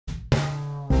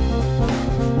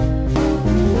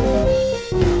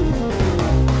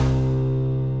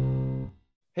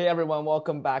Hey everyone,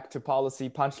 welcome back to Policy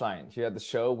Punchline. Here at the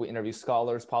show, we interview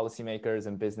scholars, policymakers,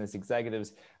 and business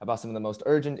executives about some of the most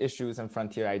urgent issues and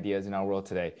frontier ideas in our world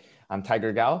today. I'm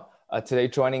Tiger Gao. Today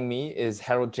joining me is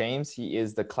Harold James. He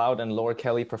is the Claude and Laura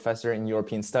Kelly Professor in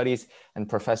European Studies and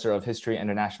Professor of History and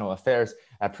International Affairs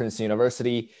at Princeton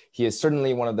University. He is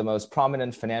certainly one of the most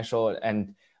prominent financial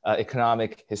and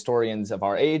economic historians of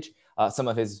our age. Some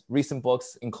of his recent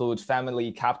books include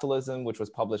Family Capitalism, which was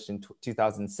published in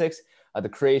 2006, The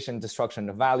Creation and Destruction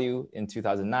of Value in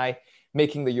 2009,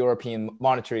 Making the European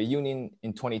Monetary Union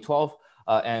in 2012,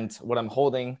 and what I'm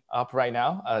holding up right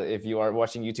now, if you are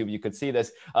watching YouTube, you could see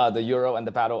this, The Euro and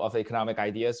the Battle of Economic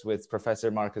Ideas with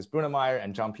Professor Markus Brunemeyer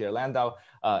and Jean-Pierre Landau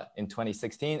in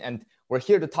 2016. And we're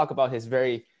here to talk about his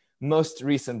very most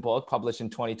recent book published in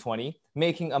 2020,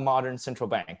 Making a Modern Central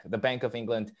Bank, the Bank of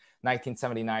England,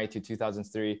 1979 to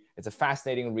 2003. It's a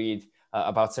fascinating read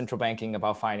about central banking,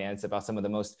 about finance, about some of the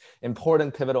most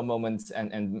important pivotal moments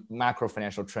and macro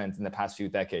financial trends in the past few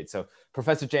decades. So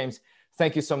Professor James,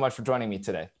 thank you so much for joining me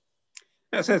today.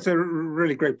 Yes, it's a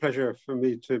really great pleasure for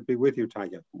me to be with you,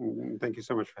 Tiger. Thank you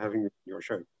so much for having me on your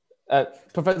show.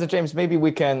 Professor James, maybe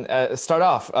we can start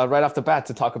off right off the bat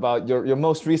to talk about your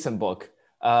most recent book.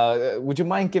 Would you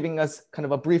mind giving us kind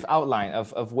of a brief outline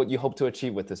of what you hope to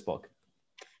achieve with this book?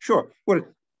 Sure. Well,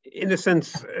 in a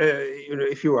sense,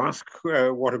 if you ask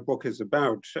what a book is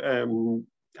about,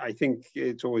 I think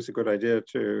it's always a good idea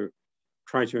to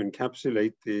try to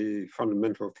encapsulate the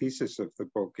fundamental thesis of the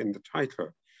book in the title.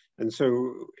 And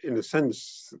so, in a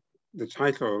sense, the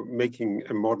title, Making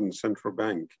a Modern Central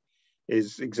Bank,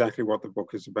 is exactly what the book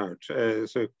is about.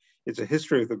 So it's a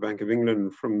history of the Bank of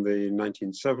England from the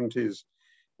 1970s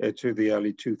to the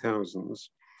early 2000s.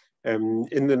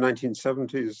 In the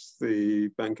 1970s, the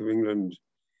Bank of England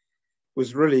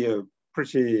was really a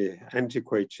pretty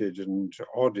antiquated and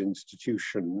odd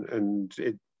institution, and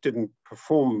it didn't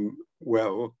perform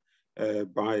well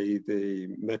by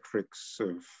the metrics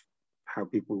of how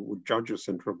people would judge a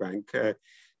central bank.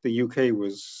 The UK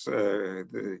was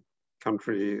the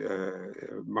country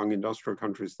among industrial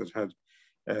countries that had,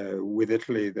 with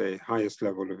Italy, the highest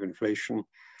level of inflation.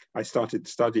 I started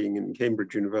studying in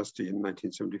Cambridge University in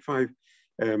 1975,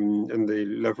 and the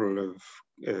level of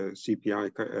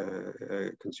CPI,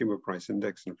 Consumer Price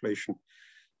Index inflation,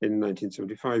 in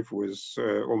 1975 was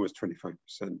almost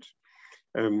 25%.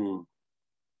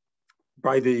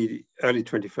 By the early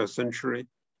 21st century,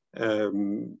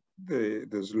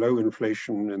 there's low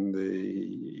inflation in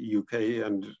the UK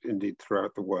and indeed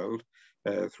throughout the world,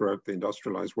 throughout the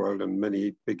industrialized world, and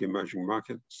many big emerging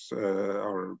markets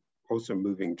are also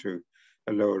moving to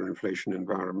a lower inflation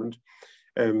environment.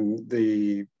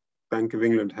 The Bank of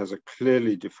England has a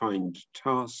clearly defined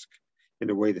task in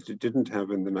a way that it didn't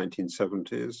have in the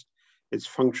 1970s. Its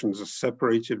functions are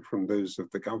separated from those of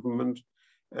the government,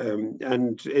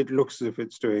 and it looks as if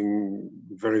it's doing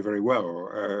very, very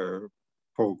well.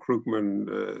 Paul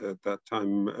Krugman at that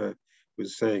time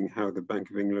was saying how the Bank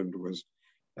of England was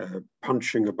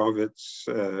punching above its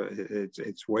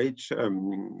weight,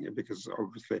 because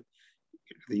obviously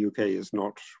the UK is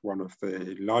not one of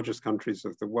the largest countries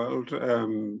of the world,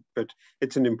 but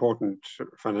it's an important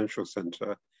financial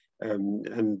center,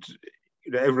 and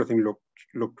everything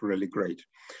looked really great.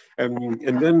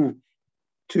 And then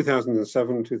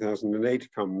 2007,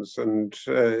 2008 comes, and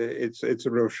it's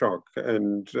a real shock,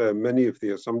 and many of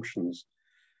the assumptions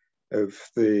of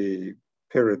the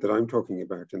period that I'm talking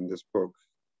about in this book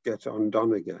get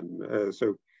undone again.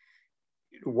 So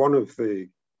one of the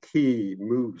key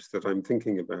moves that I'm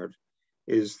thinking about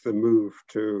is the move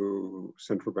to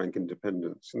central bank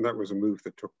independence. And that was a move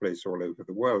that took place all over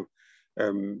the world,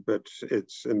 but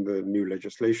it's in the new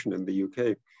legislation in the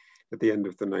UK at the end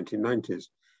of the 1990s.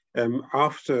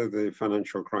 After the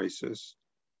financial crisis,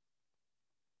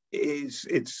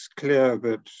 it's clear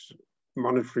that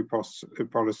monetary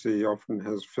policy often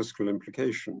has fiscal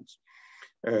implications.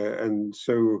 And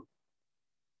so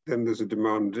then there's a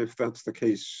demand, if that's the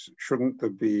case, shouldn't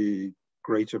there be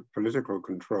greater political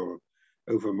control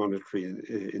over monetary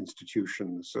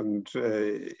institutions? And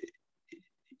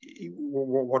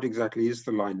what exactly is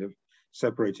the line of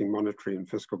separating monetary and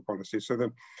fiscal policy?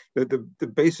 So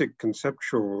the basic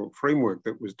conceptual framework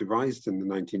that was devised in the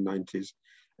 1990s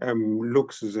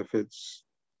looks as if it's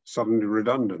suddenly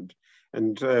redundant.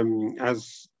 And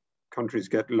as countries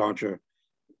get larger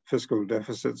fiscal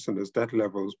deficits and as debt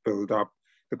levels build up,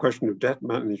 the question of debt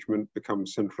management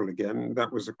becomes central again.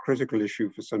 That was a critical issue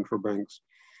for central banks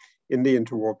in the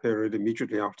interwar period,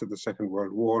 immediately after the Second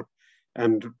World War.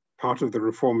 And part of the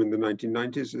reform in the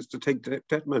 1990s is to take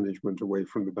debt management away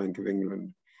from the Bank of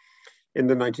England. In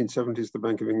the 1970s, the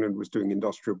Bank of England was doing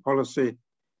industrial policy.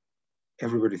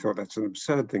 everybody thought that's an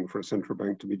absurd thing for a central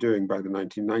bank to be doing by the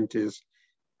 1990s.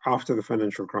 After the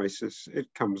financial crisis, it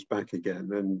comes back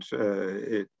again, and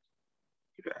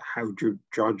how do you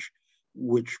judge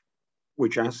which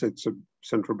assets a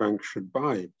central bank should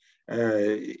buy?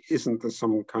 Isn't there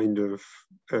some kind of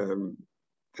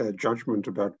judgment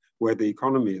about where the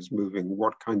economy is moving,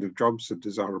 what kind of jobs are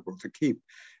desirable to keep?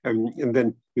 And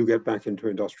then you get back into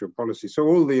industrial policy. So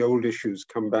all the old issues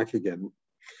come back again.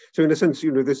 So in a sense,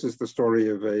 this is the story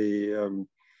of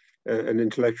an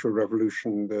intellectual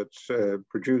revolution that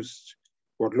produced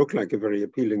what looked like a very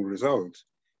appealing result,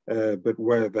 but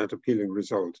where that appealing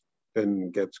result then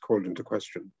gets called into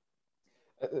question.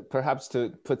 Perhaps to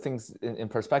put things in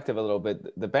perspective a little bit,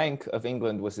 the Bank of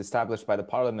England was established by the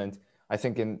Parliament, I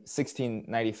think, in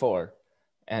 1694.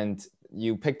 And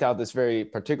you picked out this very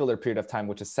particular period of time,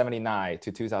 which is 79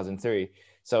 to 2003.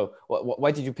 So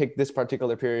why did you pick this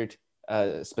particular period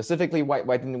specifically?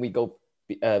 Why didn't we go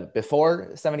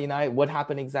before 79? What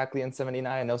happened exactly in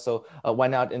 79? And also, why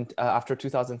not after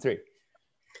 2003?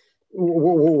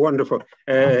 Wonderful.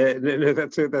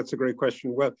 That's a great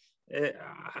question. Well,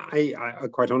 I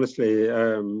quite honestly,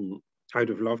 I'd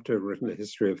have loved to have written a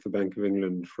history of the Bank of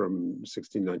England from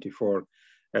 1694.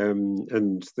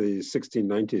 And the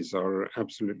 1690s are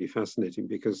absolutely fascinating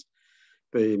because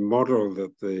the model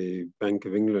that the Bank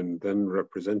of England then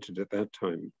represented at that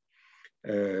time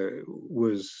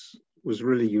was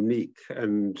really unique.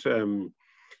 And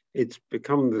it's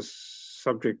become the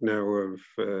subject now of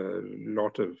a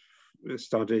lot of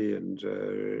study and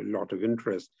a lot of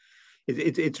interest.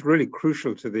 It's really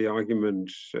crucial to the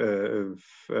argument of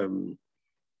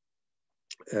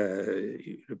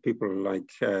people like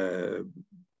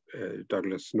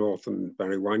Douglas North and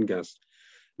Barry Weingast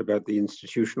about the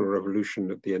institutional revolution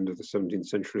at the end of the 17th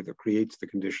century that creates the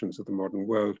conditions of the modern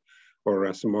world, or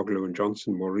Acemoglu and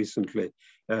Johnson more recently,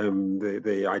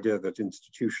 the idea that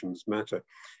institutions matter.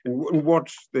 And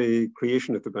what the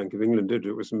creation of the Bank of England did,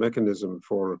 it was a mechanism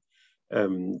for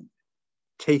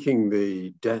taking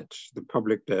the debt, the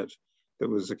public debt that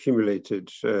was accumulated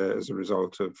as a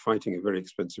result of fighting a very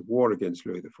expensive war against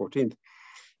Louis XIV.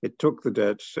 It took the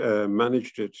debt,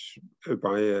 managed it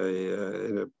by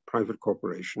in a private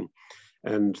corporation,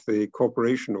 and the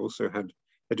corporation also had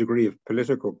a degree of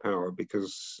political power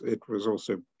because it was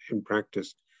also in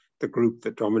practice the group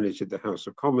that dominated the House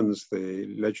of Commons.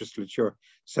 The legislature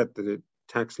set the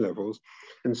tax levels,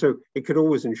 and so it could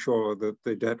always ensure that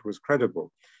the debt was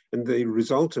credible. And the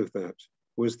result of that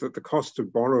was that the cost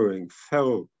of borrowing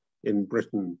fell in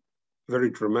Britain very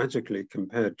dramatically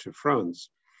compared to France.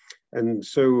 And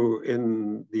so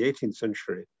in the 18th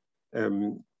century,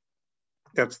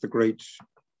 that's the great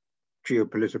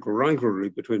geopolitical rivalry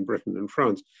between Britain and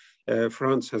France.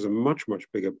 France has a much, much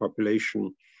bigger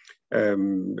population,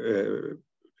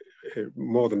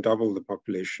 more than double the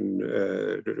population,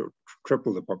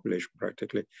 triple the population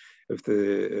practically of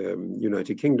the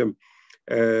United Kingdom.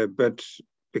 But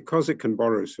because it can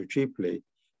borrow so cheaply,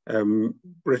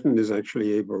 Britain is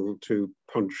actually able to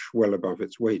punch well above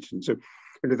its weight. And so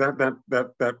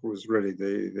that was really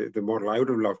the model. I would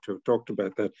have loved to have talked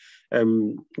about that,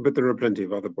 but there are plenty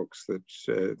of other books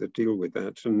that deal with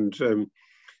that. And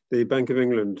the Bank of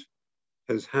England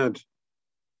has had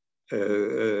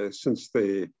since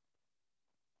the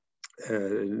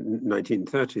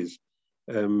 1930s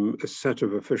a set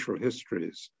of official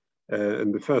histories,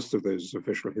 and the first of those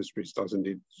official histories does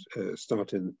indeed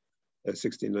start in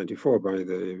 1694 by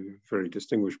the very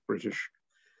distinguished British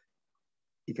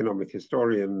economic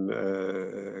historian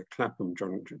Clapham,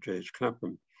 John J.H.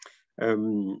 Clapham.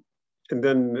 And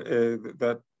then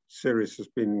that series has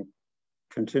been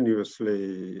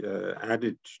continuously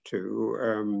added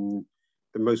to.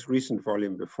 The most recent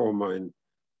volume before mine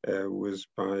was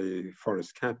by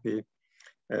Forrest Cappy,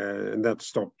 and that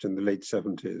stopped in the late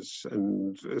 70s.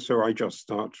 And so I just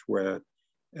start where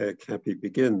Cappy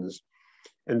begins.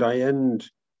 And I end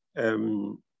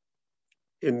in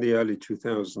the early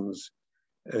 2000s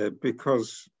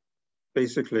because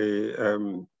basically,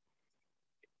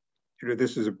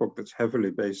 this is a book that's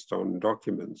heavily based on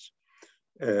documents.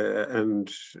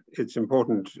 And it's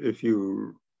important if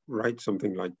you write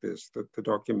something like this, that the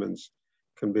documents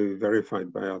can be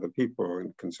verified by other people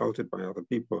and consulted by other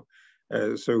people.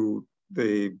 So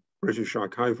the British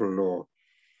archival law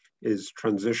is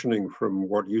transitioning from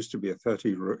what used to be a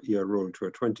 30-year rule to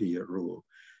a 20-year rule.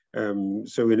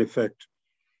 So in effect,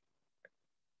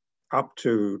 up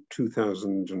to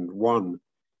 2001,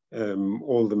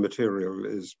 all the material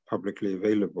is publicly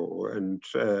available, and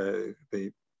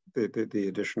the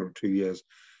additional 2 years,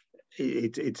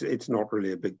 it's not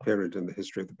really a big period in the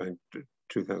history of the bank,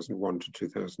 2001 to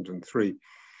 2003.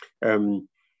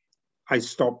 I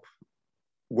stopped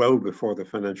well before the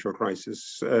financial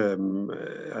crisis. I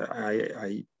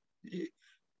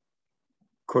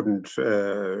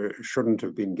shouldn't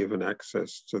have been given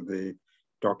access to the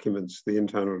documents, the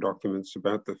internal documents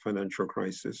about the financial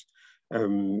crisis.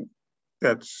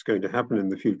 That's going to happen in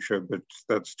the future, but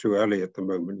that's too early at the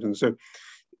moment. And so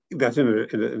that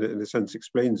in a sense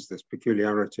explains this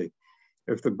peculiarity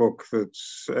of the book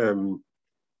that's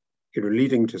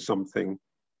leading to something.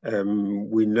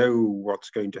 We know what's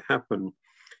going to happen,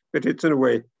 but it's in a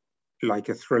way like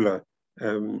a thriller.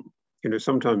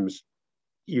 Sometimes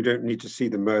you don't need to see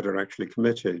the murder actually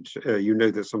committed. You know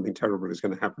that something terrible is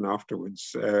going to happen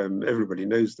afterwards. Everybody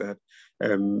knows that.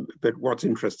 But what's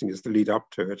interesting is the lead up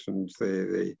to it and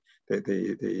the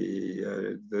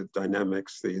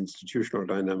dynamics, the institutional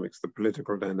dynamics, the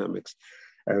political dynamics,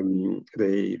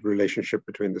 the relationship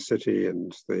between the city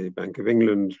and the Bank of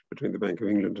England, between the Bank of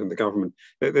England and the government.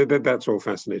 That's all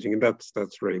fascinating, and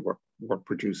that's really what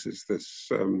produces this.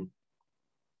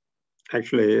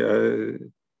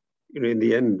 In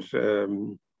the end,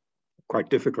 quite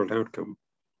difficult outcome.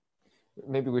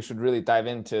 Maybe we should really dive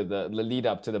into the lead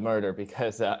up to the murder,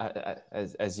 because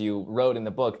as you wrote in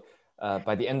the book,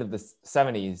 by the end of the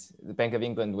 70s, the Bank of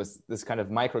England was this kind of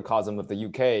microcosm of the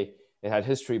UK. It had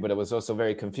history, but it was also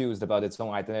very confused about its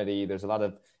own identity. There's a lot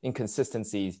of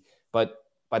inconsistencies. But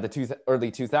by the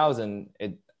early 2000s,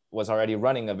 it was already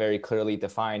running a very clearly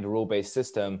defined rule-based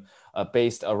system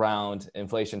based around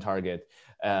inflation target.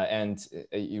 And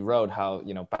you wrote how,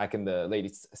 back in the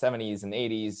late 70s and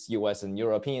 80s, US and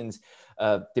Europeans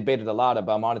debated a lot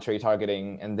about monetary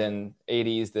targeting. And then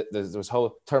 80s, there was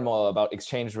whole turmoil about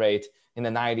exchange rate. In the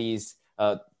 90s,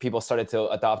 people started to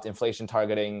adopt inflation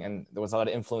targeting, and there was a lot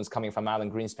of influence coming from Alan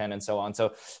Greenspan and so on.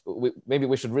 So maybe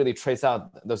we should really trace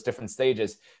out those different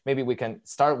stages. Maybe we can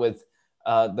start with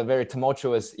the very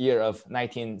tumultuous year of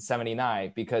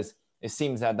 1979, because it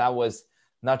seems that was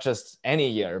not just any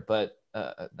year, but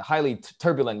a highly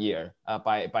turbulent year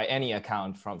by any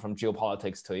account, from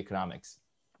geopolitics to economics.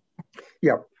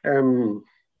 Yeah.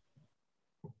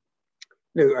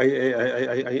 No,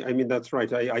 I mean, that's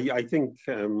right. I think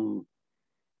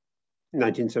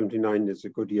 1979 is a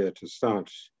good year to start.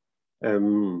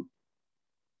 So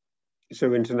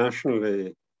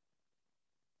internationally,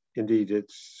 indeed,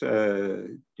 it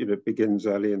begins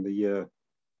early in the year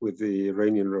with the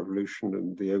Iranian Revolution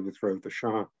and the overthrow of the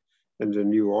Shah, and a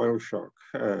new oil shock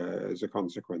as a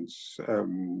consequence.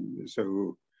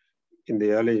 So in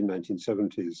the early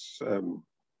 1970s,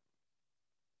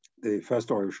 the first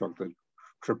oil shock, the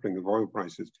tripling of oil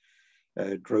prices,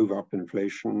 drove up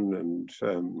inflation, and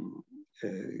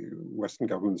Western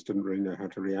governments didn't really know how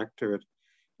to react to it.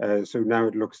 So now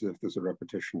it looks as if there's a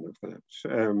repetition of that.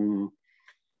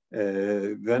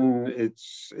 Then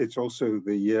it's also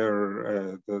the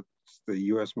year that the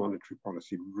US monetary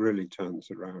policy really turns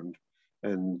around.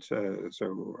 And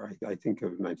so I think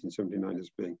of 1979 as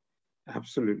being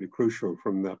absolutely crucial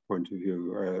from that point of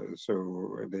view. So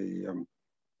the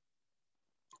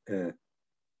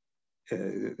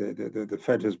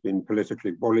Fed has been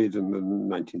politically bullied in the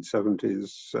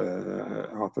 1970s.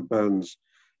 Arthur Burns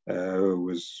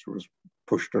was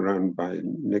pushed around by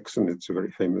Nixon. It's a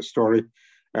very famous story.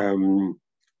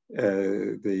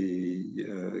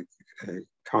 The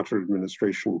Carter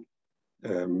administration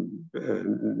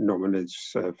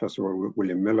nominates, first of all,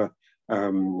 William Miller.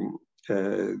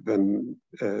 Then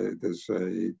there's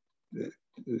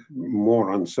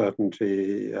more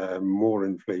uncertainty, more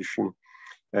inflation,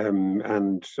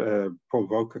 and Paul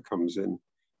Volcker comes in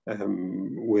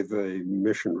with a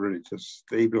mission really to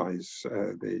stabilize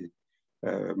the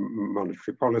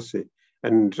monetary policy,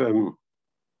 and the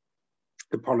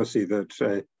policy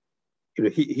that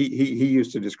he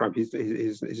used to describe.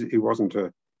 He wasn't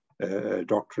a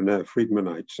doctrinaire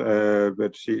Friedmanite,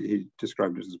 but he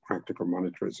described it as practical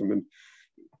monetarism, and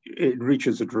it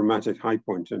reaches a dramatic high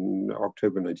point in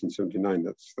October 1979.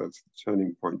 That's the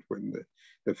turning point when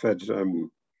the Fed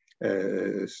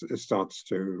starts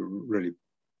to really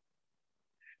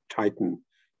tighten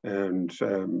and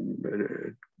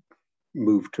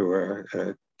move to a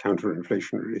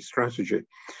counter-inflationary strategy.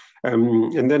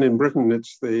 And then in Britain,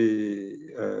 it's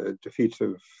the defeat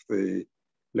of the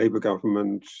Labour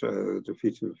government,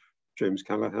 defeat of James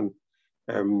Callaghan,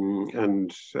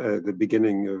 and the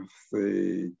beginning of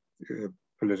the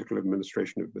political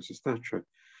administration of Mrs. Thatcher.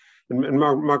 And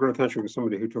Margaret Thatcher was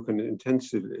somebody who took an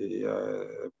intensively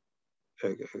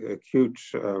acute,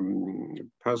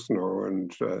 personal,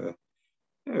 and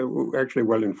actually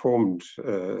well-informed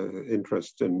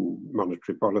interest in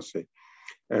monetary policy.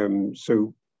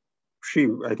 So she,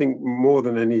 I think, more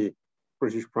than any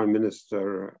British Prime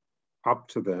Minister up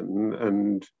to then,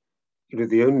 and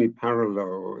the only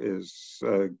parallel is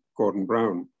Gordon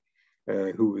Brown,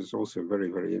 who was also very,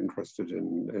 very interested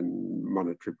in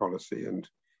monetary policy and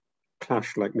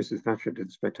clashed, like Mrs. Thatcher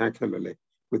did, spectacularly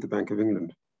with the Bank of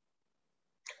England.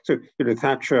 So,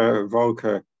 Thatcher,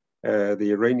 Volcker,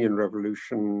 the Iranian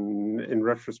Revolution, in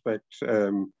retrospect,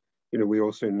 we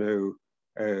also know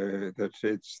that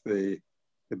it's the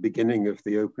beginning of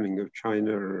the opening of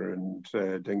China and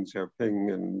Deng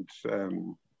Xiaoping and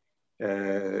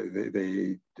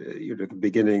the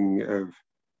beginning of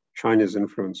China's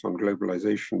influence on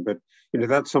globalization. But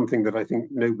that's something that I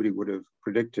think nobody would have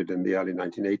predicted in the early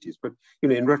 1980s. But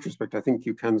in retrospect, I think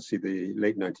you can see the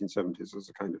late 1970s as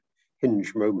a kind of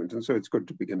hinge moment, and so it's good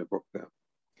to begin a book there.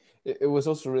 It was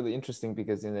also really interesting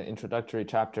because in the introductory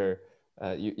chapter,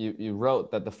 you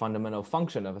wrote that the fundamental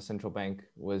function of a central bank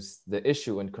was the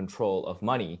issue and control of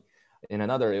money. In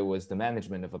another, it was the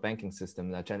management of a banking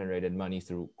system that generated money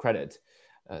through credit.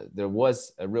 There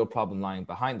was a real problem lying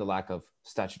behind the lack of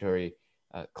statutory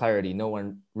clarity. No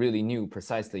one really knew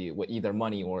precisely what either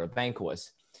money or a bank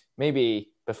was.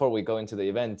 Maybe before we go into the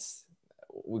events,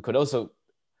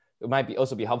 it might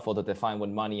also be helpful to define what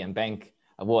money and bank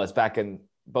was back in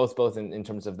both in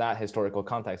terms of that historical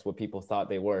context, what people thought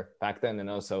they were back then, and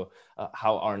also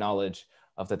how our knowledge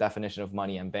of the definition of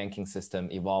money and banking system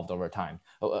evolved over time.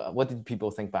 What did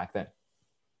people think back then?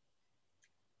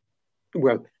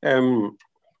 Well,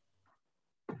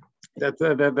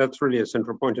 that's really a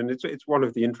central point, and it's one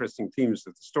of the interesting themes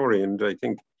of the story. And I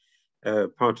think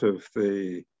part of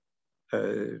the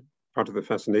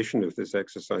fascination of this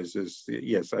exercise is,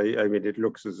 yes, I mean, it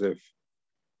looks as if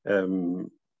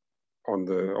on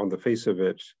the face of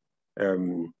it,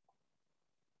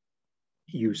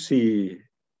 you see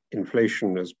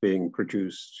inflation as being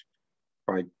produced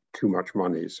by too much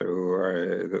money. So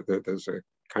there's a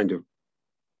kind of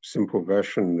simple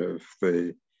version of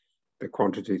the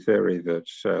quantity theory that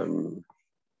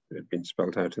had been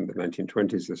spelled out in the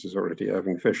 1920s. This is already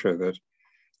Irving Fisher, that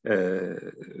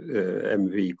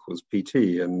MV equals PT.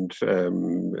 And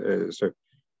so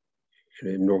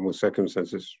in normal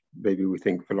circumstances, maybe we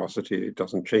think velocity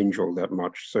doesn't change all that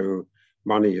much. So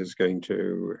money is going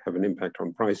to have an impact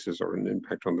on prices or an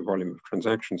impact on the volume of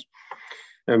transactions.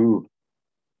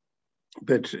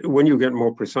 But when you get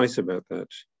more precise about that,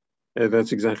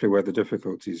 that's exactly where the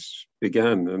difficulties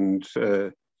began. And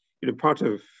part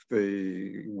of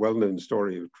the well-known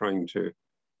story of trying to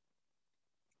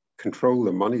control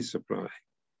the money supply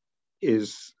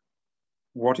is,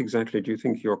 what exactly do you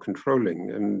think you're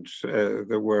controlling? And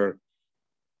there were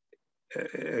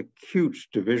acute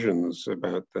divisions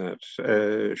about that.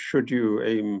 Should you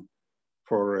aim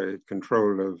for a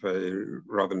control of a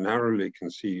rather narrowly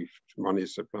conceived money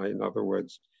supply, in other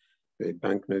words, the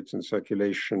banknotes in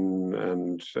circulation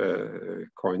and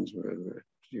coins,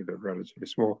 relatively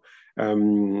small,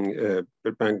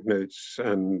 but banknotes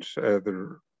and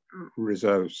the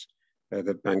reserves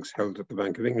that banks held at the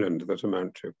Bank of England that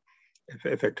amount to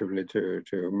effectively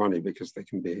to money, because they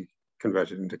can be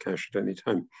converted into cash at any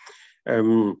time.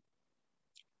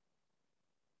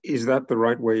 Is that the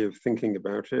right way of thinking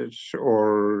about it?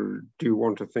 Or do you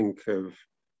want to think of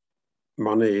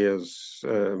money as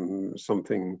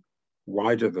something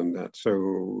wider than that?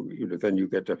 So then you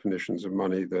get definitions of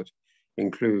money that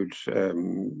include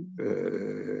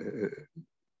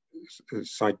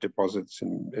sight deposits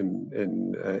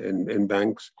in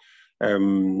banks,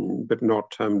 but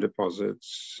not term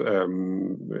deposits,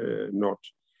 not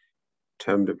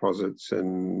term deposits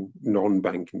in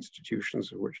non-bank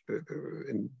institutions, of which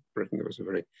in Britain there was a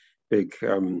very big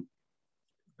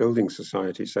building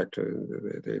society sector,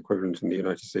 the equivalent in the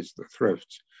United States, the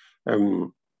thrifts.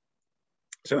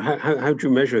 So how do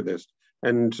you measure this?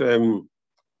 And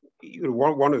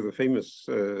one of the famous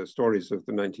stories of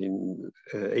the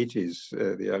 1980s,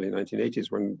 the early 1980s,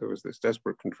 when there was this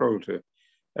desperate control to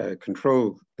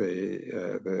control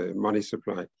the money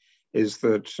supply, is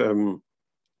that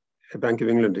a Bank of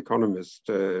England economist,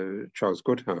 Charles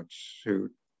Goodhart, who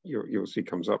you'll see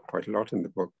comes up quite a lot in the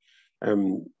book,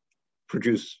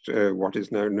 produced what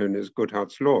is now known as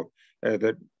Goodhart's law,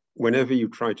 that whenever you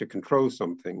try to control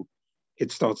something,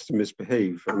 it starts to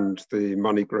misbehave and the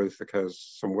money growth occurs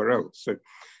somewhere else. So,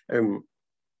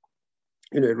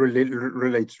 it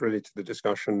relates really to the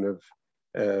discussion of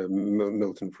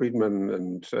Milton Friedman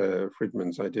and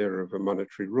Friedman's idea of a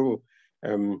monetary rule.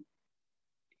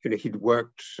 He'd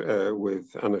worked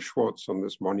with Anna Schwartz on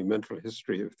this monumental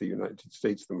history of the United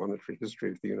States, the monetary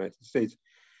history of the United States.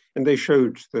 And they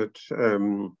showed that,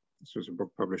 this was a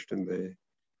book published in the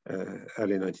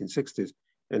early 1960s,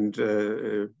 and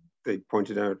they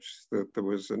pointed out that there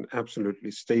was an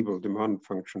absolutely stable demand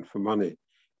function for money,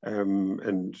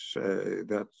 and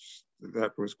that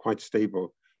was quite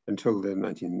stable until the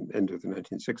end of the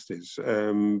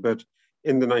 1960s. But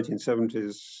in the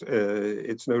 1970s,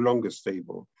 it's no longer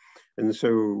stable. And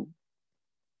so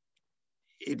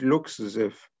it looks as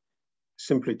if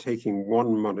simply taking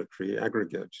one monetary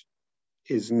aggregate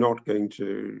is not going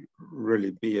to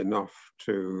really be enough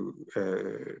to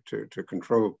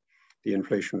control the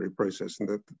inflationary process, and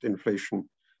that inflation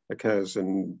occurs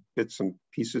in bits and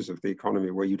pieces of the economy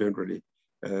where you don't really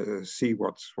see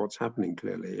what's happening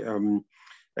clearly.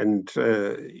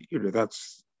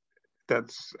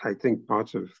 That's I think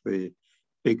part of the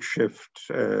big shift.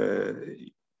 One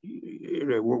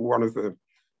of the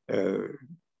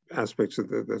aspects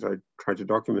that I try to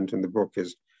document in the book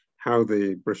is how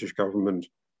the British government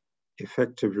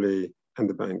effectively, and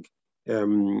the bank,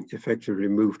 effectively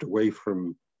moved away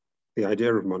from the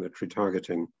idea of monetary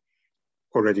targeting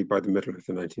already by the middle of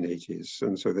the 1980s.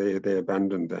 And so they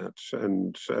abandoned that.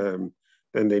 And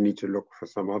then they need to look for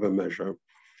some other measure.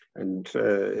 And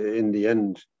in the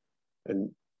end,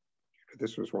 and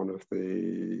this was one of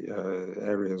the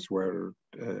areas where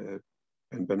Ben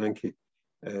Bernanke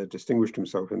distinguished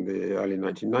himself in the early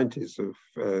 1990s of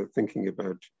thinking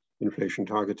about inflation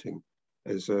targeting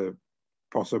as a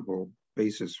possible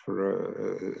basis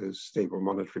for a stable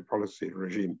monetary policy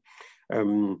regime.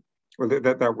 Well,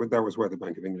 that was where the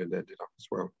Bank of England ended up as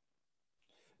well.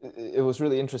 It was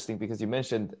really interesting because you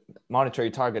mentioned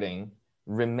monetary targeting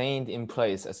remained in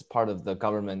place as part of the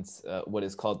government's what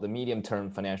is called the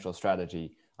medium-term financial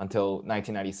strategy until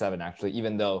 1997, actually,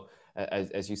 even though,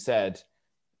 as you said,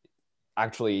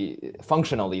 actually,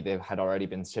 functionally, they had already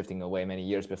been shifting away many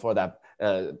years before that,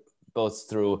 both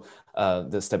through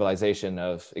the stabilization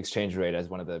of exchange rate as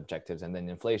one of the objectives and then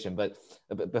inflation. But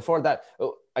before that,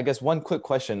 I guess one quick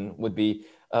question would be,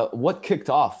 what kicked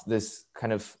off this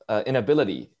kind of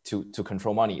inability to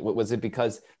control money? Was it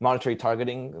because monetary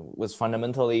targeting was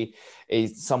fundamentally a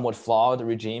somewhat flawed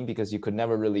regime because you could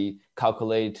never really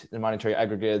calculate the monetary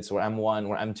aggregates or M1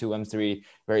 or M2, M3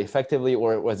 very effectively?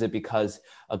 Or was it because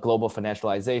a global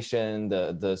financialization,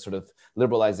 the sort of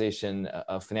liberalization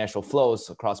of financial flows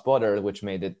across border, which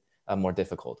made it more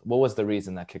difficult? What was the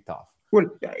reason that kicked off? Well,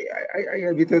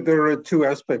 I mean, there are two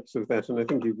aspects of that, and I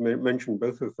think you've mentioned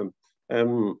both of them.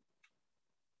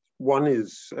 One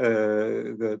is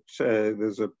that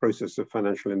there's a process of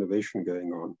financial innovation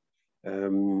going on,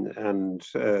 and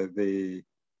the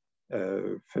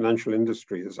financial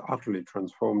industry is utterly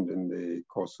transformed in the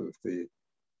course of the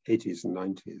 80s and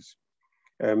 90s.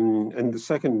 And the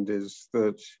second is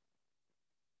that,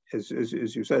 as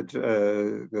you said,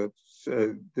 that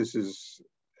this is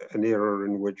an era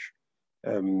in which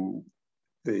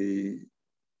the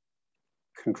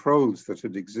controls that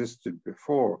had existed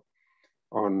before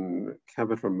on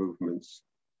capital movements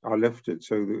are lifted.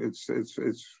 So it's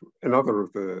another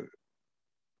of the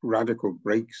radical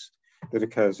breaks that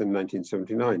occurs in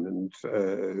 1979. And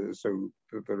so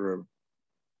there are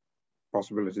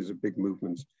possibilities of big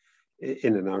movements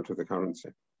in and out of the currency.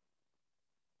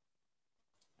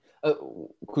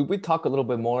 Could we talk a little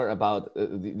bit more about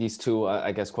these two,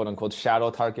 I guess, quote unquote, shadow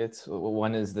targets?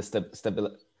 One is the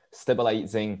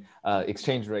stabilizing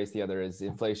exchange rates, the other is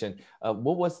inflation.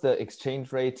 What was the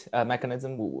exchange rate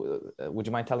mechanism? Would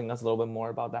you mind telling us a little bit more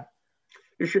about that?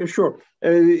 Sure.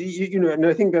 And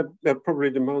I think that probably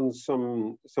demands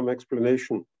some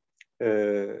explanation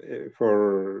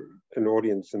for an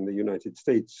audience in the United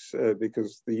States,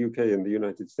 because the UK and the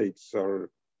United States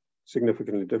are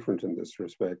significantly different in this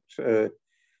respect.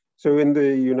 So in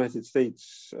the United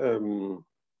States,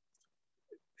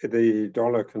 the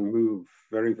dollar can move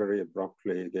very, very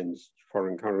abruptly against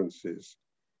foreign currencies,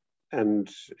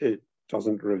 and it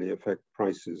doesn't really affect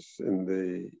prices in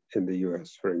the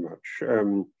US very much.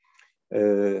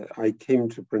 I came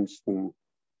to Princeton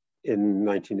in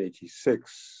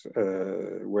 1986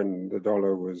 when the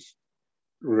dollar was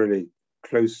really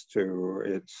close to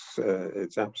its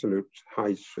absolute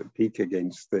height, peak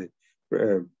against the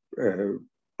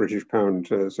British pound.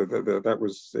 So that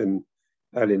was in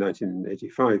early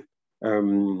 1985.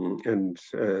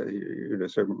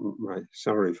 So my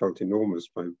salary felt enormous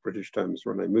by British terms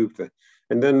when I moved there.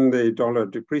 And then the dollar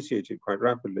depreciated quite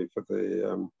rapidly for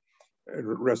the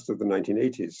rest of the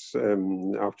 1980s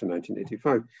after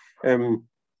 1985.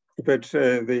 But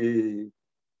the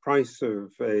price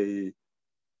of a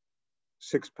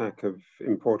six-pack of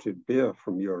imported beer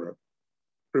from Europe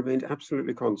remained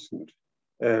absolutely constant.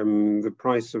 The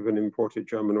price of an imported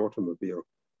German automobile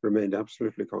remained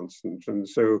absolutely constant. And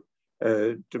so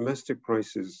domestic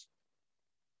prices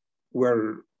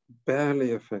were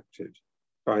barely affected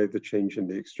by the change in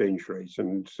the exchange rate.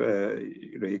 And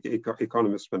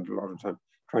economists spend a lot of time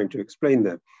trying to explain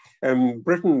that.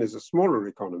 Britain is a smaller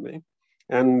economy,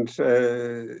 and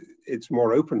it's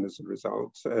more open as a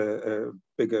result. A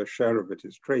bigger share of it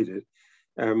is traded.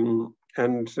 And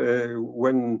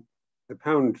when the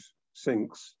pound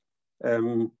sinks,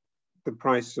 the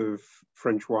price of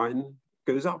French wine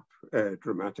goes up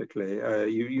dramatically.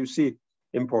 You see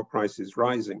import prices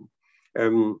rising.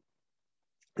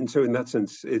 And so in that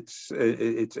sense, it's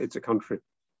a country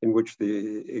in which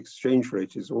the exchange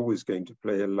rate is always going to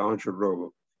play a larger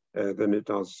role than it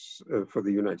does for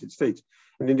the United States.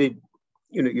 And indeed,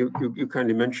 you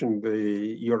kindly mentioned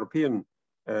the European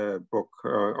book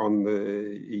on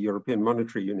the European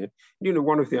Monetary Union.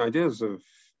 One of the ideas of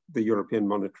the European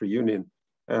Monetary Union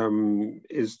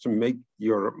is to make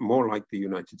Europe more like the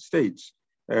United States.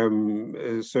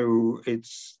 So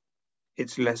it's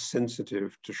less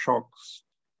sensitive to shocks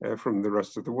from the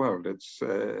rest of the world. It's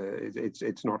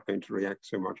not going to react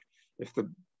so much if the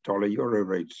dollar-euro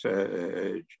rate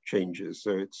changes.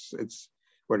 So it's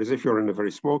whereas if you're in a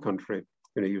very small country,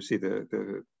 you see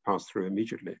the pass-through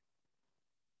immediately.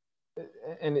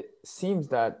 And it seems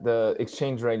that the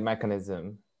exchange rate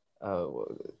mechanism,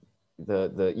 the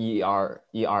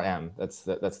ERM, that's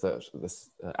the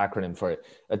acronym for it,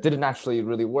 didn't actually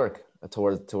really work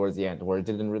towards the end, where it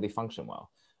didn't really function well.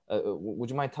 Would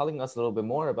you mind telling us a little bit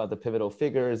more about the pivotal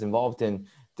figures involved in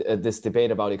this debate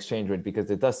about exchange rate,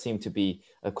 because it does seem to be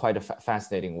quite a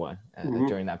fascinating one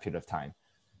during that period of time?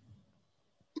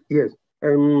 Yes.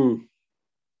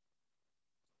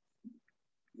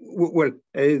 Well,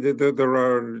 there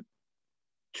are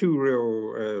two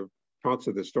real parts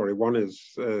of the story. One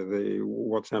is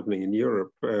what's happening in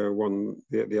Europe.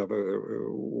 The other,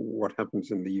 what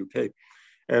happens in the UK.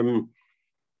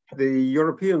 The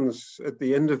Europeans at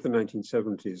the end of the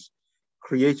 1970s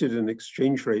created an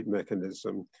exchange rate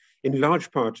mechanism, in large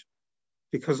part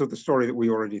because of the story that we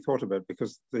already thought about,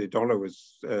 because the dollar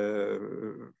was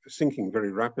sinking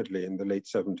very rapidly in the late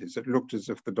 70s. It looked as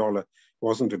if the dollar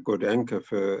wasn't a good anchor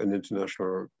for an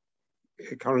international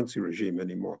currency regime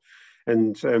anymore.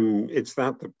 And it's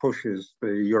that pushes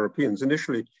the Europeans.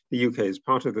 Initially, the UK is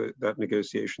part of that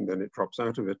negotiation, then it drops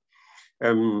out of it.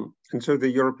 And so the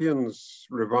Europeans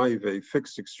revive a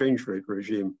fixed exchange rate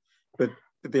regime, but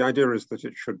the idea is that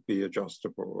it should be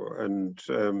adjustable. And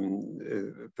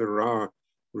there are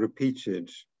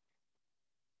repeated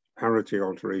parity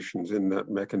alterations in that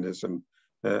mechanism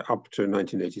up to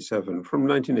 1987. From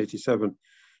 1987,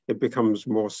 it becomes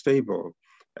more stable.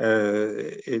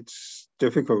 It's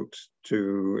difficult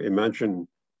to imagine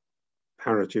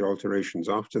parity alterations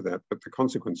after that, but the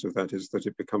consequence of that is that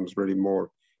it becomes really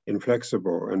more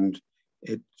inflexible, and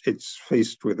it's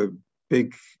faced with a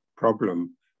big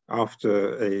problem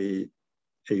after a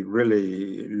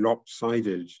really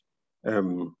lopsided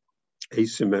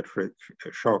asymmetric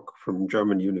shock from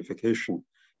German unification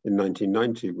in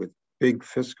 1990, with big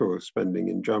fiscal spending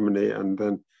in Germany, and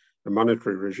then a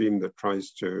monetary regime that tries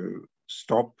to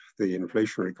stop the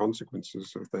inflationary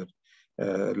consequences of that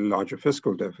larger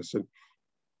fiscal deficit.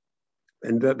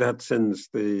 And that sends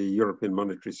the European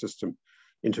monetary system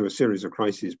into a series of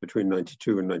crises between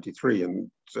 92 and 93. And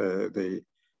the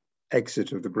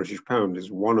exit of the British pound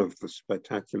is one of the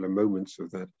spectacular moments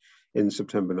of that in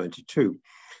September 92.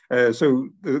 So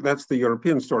that's the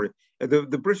European story.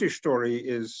 The British story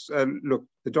is, look,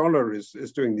 the dollar is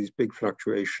doing these big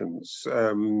fluctuations.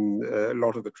 A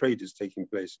lot of the trade is taking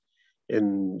place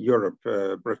in Europe.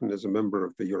 Britain is a member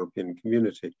of the European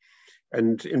community.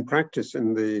 And in practice,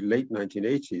 in the late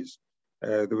 1980s,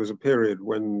 there was a period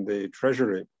when the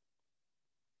Treasury,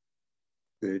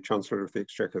 the Chancellor of the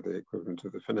Exchequer, the equivalent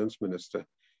of the Finance Minister,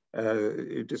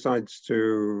 decides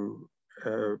to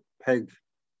peg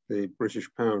the British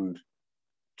pound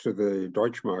to the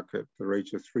Deutschmark at the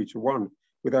rate of 3-1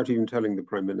 without even telling the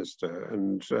Prime Minister.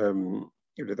 And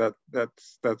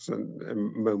that's a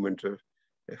moment of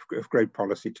great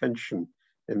policy tension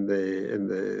in the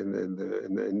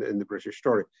British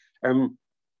story.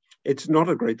 It's not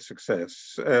a great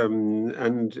success,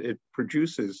 and it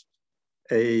produces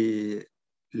a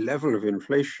level of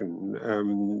inflation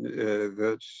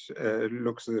that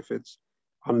looks as if it's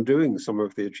undoing some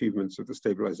of the achievements of the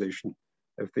stabilization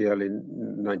of the early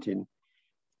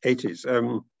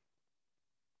 1980s.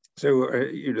 So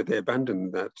they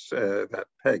abandoned that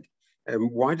peg.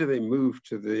 Why do they move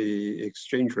to the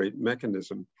exchange rate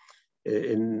mechanism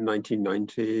in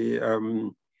 1990?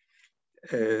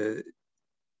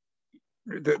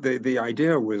 The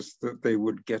idea was that they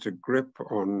would get a grip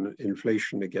on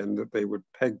inflation again, that they would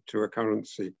peg to a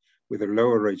currency with a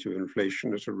lower rate of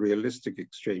inflation at a realistic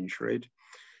exchange rate.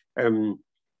 From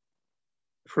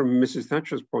Mrs.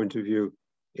 Thatcher's point of view,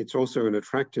 it's also an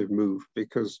attractive move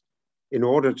because in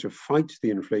order to fight the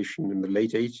inflation in the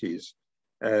late 80s,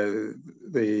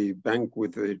 the bank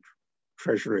with the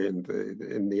Treasury and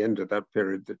in the end of that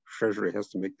period, the Treasury has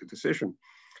to make the decision.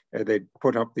 They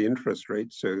put up the interest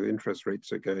rates, so interest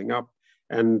rates are going up.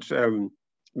 And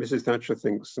Mrs. Thatcher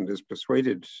thinks and is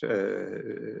persuaded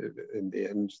in the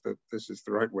end that this is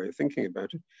the right way of thinking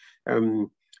about it,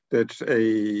 that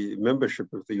a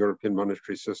membership of the European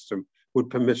monetary system would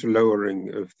permit a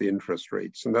lowering of the interest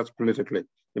rates. And that's politically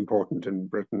important in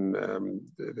Britain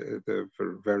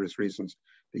for various reasons.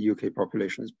 The UK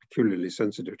population is peculiarly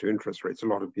sensitive to interest rates. A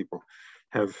lot of people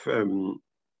have,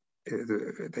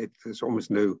 there's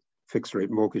almost no fixed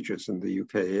rate mortgages in the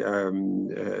UK.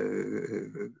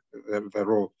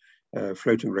 They're all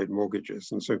floating rate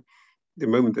mortgages. And so the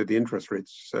moment that the interest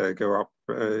rates go up,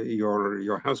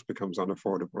 your house becomes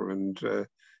unaffordable and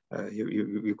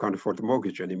you can't afford the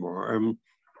mortgage anymore.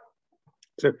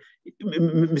 So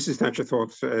Mrs. Thatcher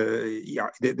thought, yeah,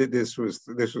 this was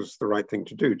the right thing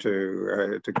to do,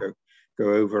 to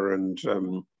go over and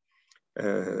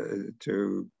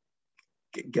to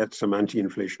get some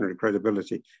anti-inflationary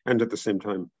credibility, and at the same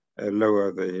time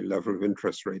lower the level of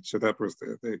interest rates. So that was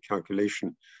the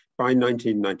calculation. By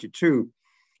 1992,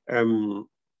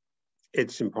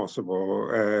 it's impossible.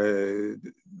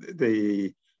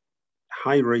 The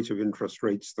high rate of interest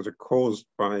rates that are caused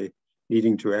by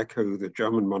needing to echo the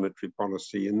German monetary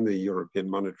policy in the European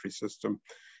monetary system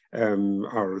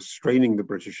are straining the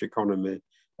British economy.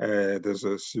 There's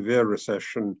a severe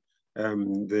recession.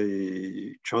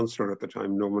 The Chancellor at the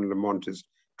time, Norman Lamont, is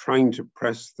trying to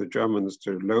press the Germans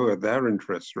to lower their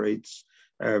interest rates.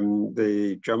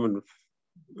 The German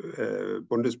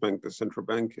Bundesbank, the central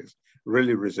bank, is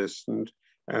really resistant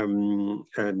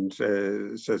and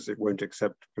says it won't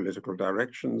accept political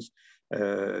directions.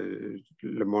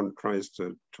 Lamont tries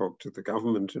to talk to the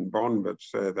government in Bonn, but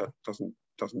that doesn't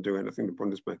do anything. The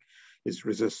Bundesbank is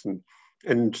resistant.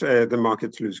 And the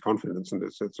markets lose confidence, and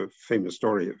it's a famous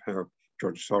story of how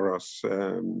George Soros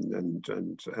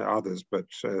and others, but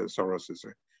Soros is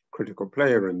a critical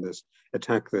player in this,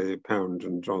 attack the pound,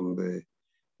 and on the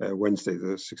Wednesday,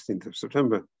 the 16th of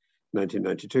September,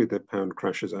 1992, the pound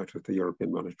crashes out of the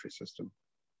European monetary system.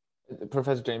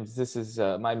 Professor James, this is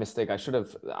my mistake. I should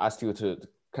have asked you to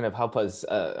kind of help us,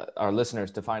 our listeners,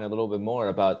 define a little bit more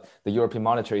about the European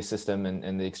monetary system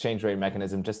and the exchange rate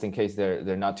mechanism, just in case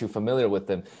they're not too familiar with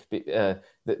them. The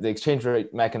exchange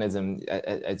rate mechanism,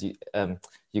 as you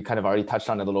kind of already touched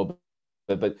on it a little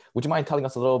bit, but would you mind telling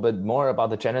us a little bit more about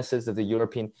the genesis of the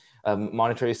European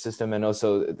monetary system and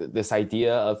also this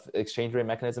idea of exchange rate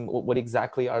mechanism? What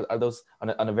exactly are those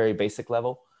on a very basic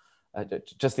level?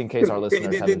 Just in case our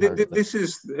listeners haven't heard of them.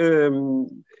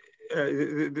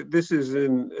 This is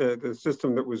in the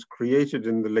system that was created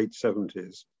in the late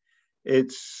 70s.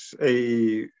 It's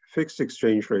a fixed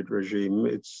exchange rate regime.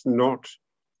 It's not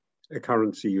a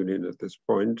currency union at this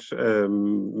point.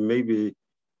 Maybe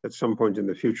at some point in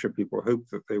the future, people hope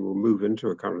that they will move into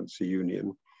a currency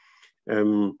union.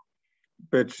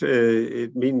 But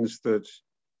it means that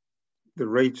the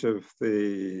rate of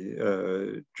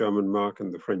the German mark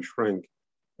and the French franc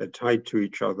are tied to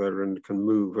each other and can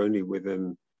move only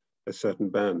within a certain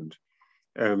band.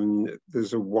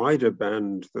 There's a wider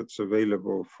band that's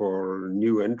available for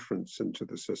new entrants into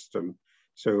the system.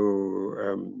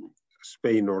 So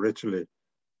Spain or Italy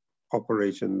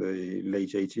operate in the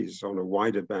late 80s on a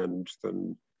wider band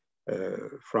than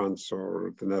France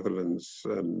or the Netherlands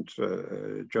and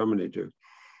Germany do.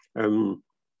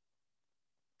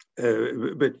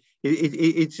 But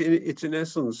it's in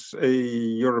essence a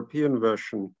European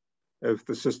version of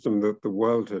the system that the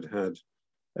world had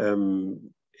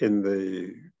in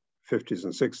the 50s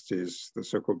and 60s, the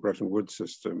so-called Bretton Woods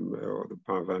system or the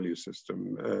power value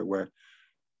system, where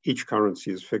each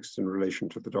currency is fixed in relation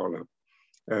to the dollar.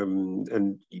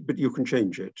 But you can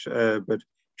change it, but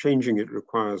changing it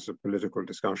requires a political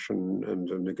discussion and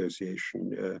a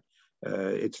negotiation.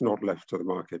 It's not left to the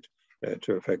market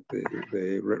to affect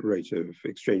the rate of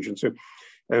exchange. And so,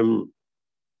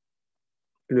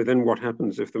 then what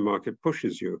happens if the market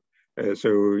pushes you?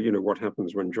 So, what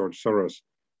happens when George Soros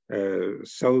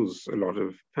sells a lot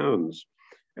of pounds?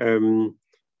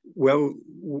 Well,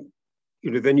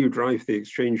 then you drive the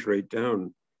exchange rate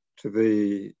down to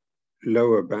the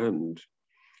lower band.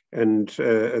 And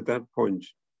at that point,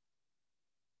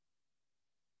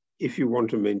 if you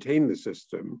want to maintain the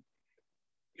system,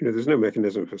 there's no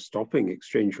mechanism for stopping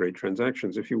exchange rate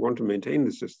transactions. If you want to maintain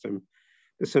the system,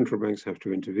 the central banks have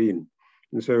to intervene.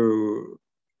 And so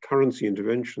currency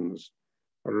interventions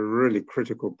are a really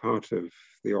critical part of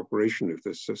the operation of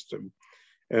this system.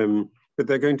 But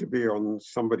they're going to be on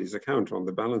somebody's account on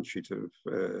the balance sheet of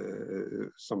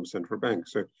some central bank.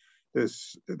 So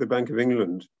the Bank of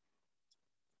England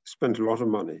spent a lot of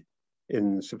money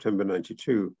in September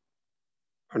 92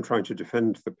 on trying to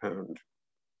defend the pound.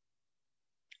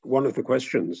 One of the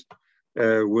questions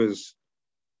was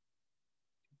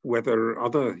whether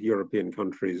other European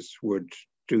countries would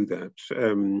do that.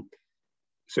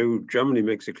 So Germany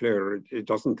makes it clear it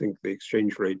doesn't think the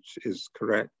exchange rate is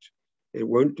correct. It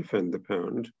won't defend the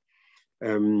pound.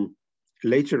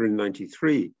 Later in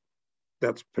 93,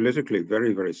 that's politically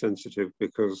very, very sensitive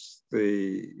because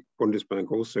the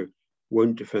Bundesbank also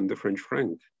won't defend the French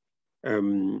franc.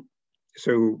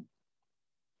 So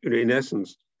in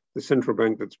essence, the central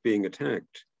bank that's being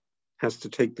attacked has to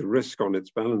take the risk on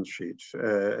its balance sheet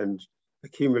and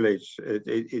accumulate,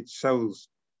 it sells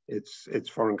its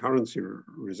foreign currency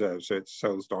reserves, so it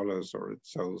sells dollars or it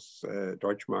sells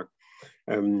Deutschmark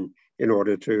in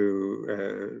order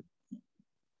to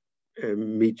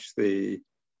meet the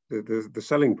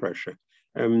selling pressure.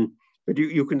 But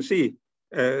you can see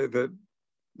that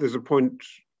there's a point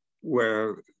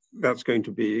where that's going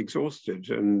to be exhausted,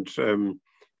 and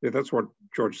that's what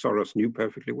George Soros knew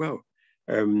perfectly well,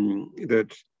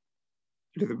 that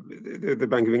the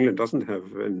Bank of England doesn't have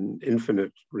an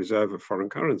infinite reserve of foreign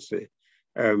currency.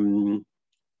 And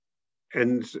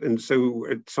so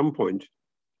at some point,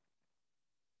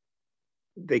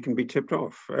 they can be tipped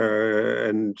off,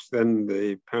 and then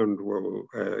the pound will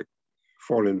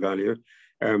fall in value.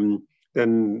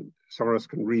 Then Soros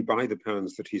can rebuy the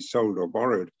pounds that he's sold or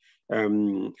borrowed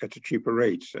at a cheaper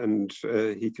rate, and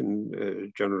he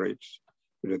can generate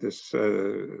this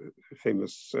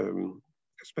famous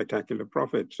spectacular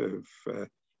profit of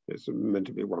it's meant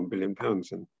to be £1 billion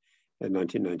in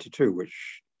 1992,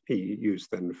 which he used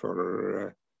then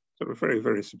for sort of very,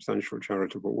 very substantial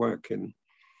charitable work in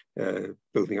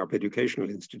building up educational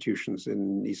institutions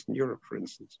in Eastern Europe, for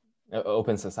instance.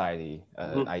 Open society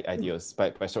ideals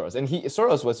by Soros. And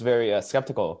Soros was very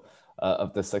skeptical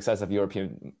of the success of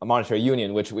European monetary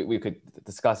union, which we could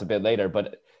discuss a bit later.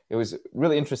 But it was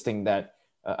really interesting that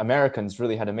Americans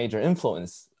really had a major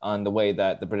influence on the way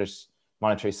that the British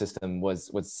monetary system was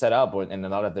set up in a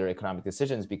lot of their economic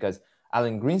decisions, because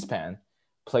Alan Greenspan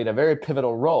played a very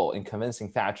pivotal role in convincing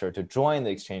Thatcher to join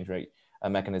the exchange rate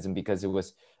mechanism, because it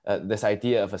was this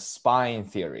idea of a spine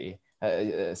theory,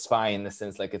 spine in the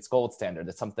sense like it's gold standard.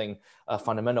 There's something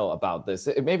fundamental about this.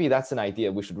 Maybe that's an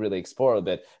idea we should really explore a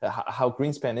bit, how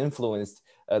Greenspan influenced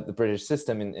the British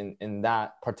system in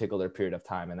that particular period of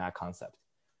time and that concept.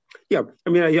 Yeah, I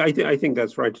mean, I think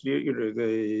that's right.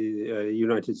 The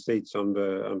United States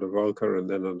under Volcker and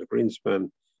then under Greenspan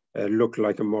looked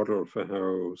like a model for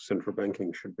how central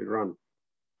banking should be run.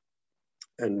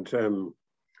 And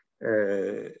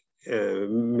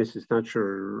Mrs.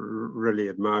 Thatcher really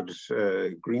admired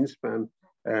Greenspan.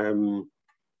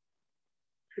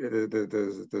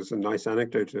 There's a nice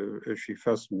anecdote of she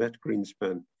first met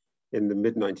Greenspan in the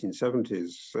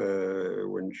mid-1970s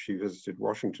when she visited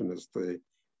Washington as the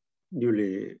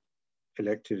newly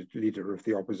elected leader of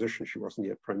the opposition. She wasn't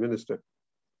yet prime minister.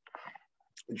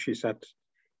 And she sat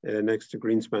next to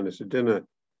Greenspan at a dinner,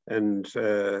 and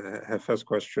her first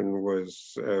question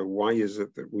was, why is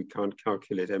it that we can't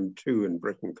calculate M2 in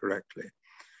Britain correctly?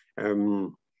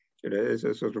 It's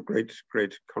a sort of great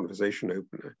conversation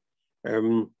opener.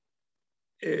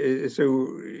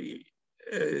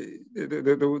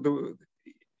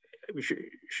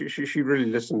 She really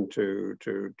listened to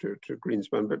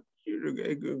Greenspan, but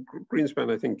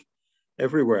Greenspan, I think,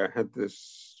 everywhere had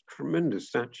this tremendous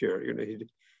stature.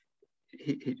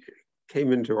 He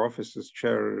came into office as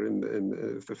chair in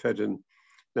the Fed in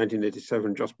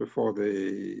 1987, just before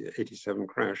the 87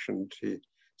 crash, and he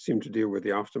seemed to deal with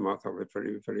the aftermath of it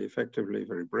very, very effectively,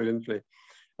 very brilliantly.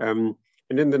 And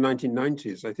in the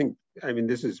 1990s, I mean,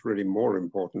 this is really more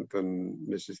important than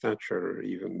Mrs. Thatcher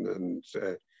even, and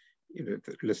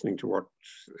listening to what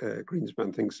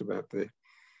Greenspan thinks about the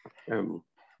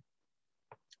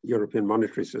European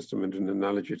monetary system and an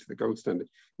analogy to the gold standard.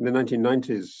 In the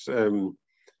 1990s,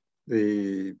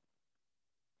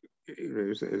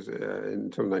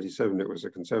 until 97, it was a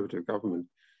conservative government.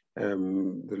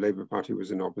 The Labour Party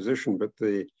was in opposition, but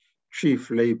the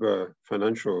chief Labour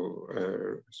financial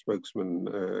spokesman,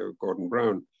 Gordon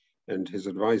Brown, and his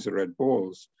advisor, Ed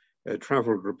Balls,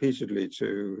 traveled repeatedly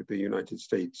to the United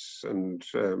States and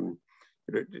sort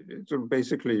of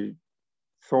basically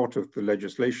thought of the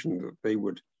legislation that they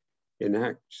would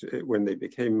enact when they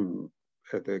became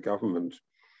the government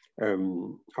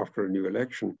after a new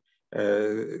election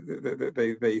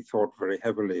they thought very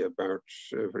heavily about,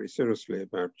 very seriously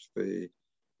about the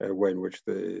way in which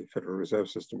the Federal Reserve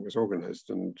System was organized,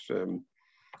 and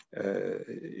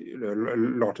a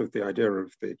lot of the idea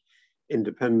of the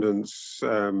independence,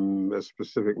 a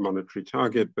specific monetary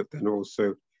target, but then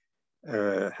also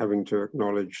having to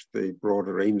acknowledge the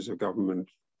broader aims of government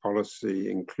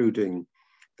policy, including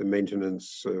the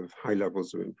maintenance of high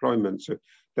levels of employment. So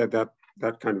that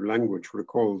kind of language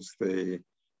recalls the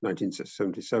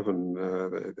 1977,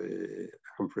 the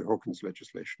Humphrey Hawkins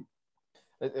legislation.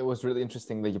 It was really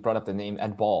interesting that you brought up the name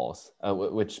Ed Balls,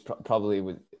 which probably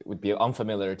would be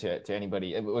unfamiliar to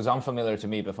anybody. It was unfamiliar to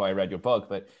me before I read your book,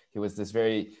 but he was this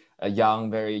very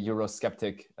young, very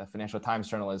Eurosceptic Financial Times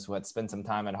journalist who had spent some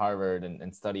time at Harvard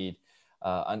and studied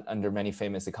under many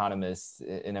famous economists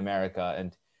in America.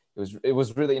 And it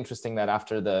was really interesting that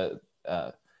after the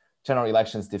general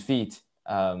elections defeat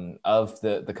of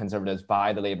the Conservatives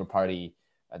by the Labour Party,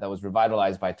 that was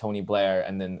revitalized by Tony Blair,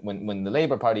 and then when the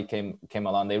Labour Party came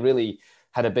along, they really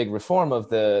had a big reform of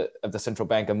the central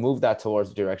bank and moved that towards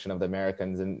the direction of the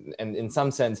Americans. And in some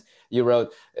sense, you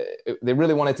wrote they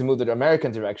really wanted to move the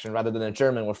American direction rather than the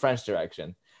German or French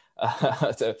direction.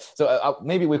 So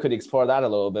maybe we could explore that a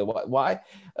little bit. Why?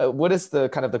 What is the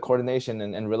kind of the coordination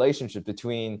and relationship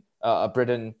between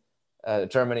Britain,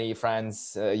 Germany,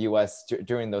 France, US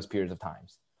during those periods of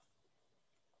times?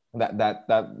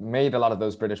 That made a lot of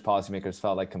those British policymakers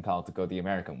felt like compelled to go the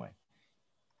American way.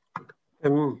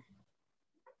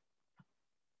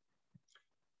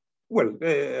 Well,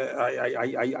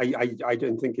 I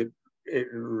don't think it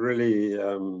really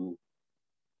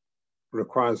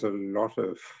requires a lot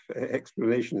of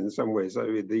explanation in some ways. I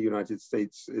mean, the United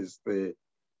States is the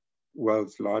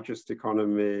world's largest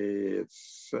economy.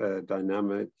 It's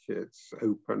dynamic, it's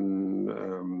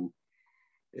open.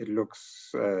 It looks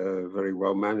very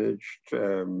well managed.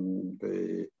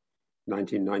 The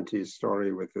 1990s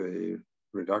story with the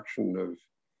reduction of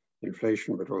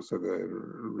inflation, but also the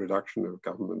reduction of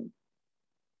government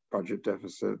budget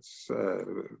deficits,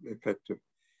 effective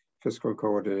fiscal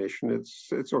coordination.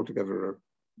 It's altogether a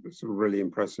really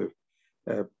impressive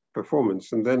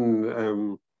performance. And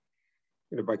then,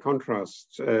 by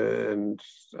contrast, and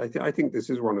I think this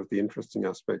is one of the interesting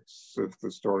aspects of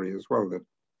the story as well, that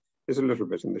is a little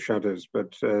bit in the shadows,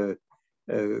 but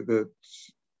that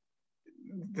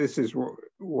this is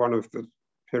one of the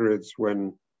periods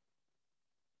when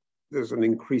there's an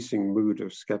increasing mood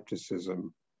of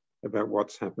skepticism about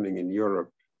what's happening in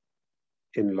Europe,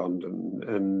 in London.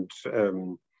 And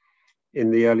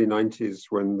in the early 90s,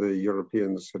 when the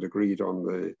Europeans had agreed on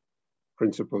the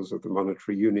principles of the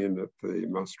monetary union at the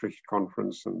Maastricht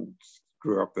conference and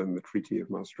drew up then the Treaty of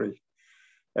Maastricht,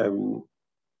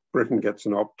 Britain gets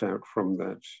an opt-out from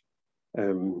that.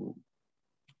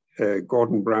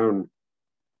 Gordon Brown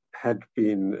had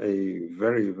been a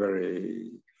very,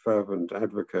 very fervent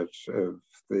advocate of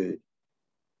the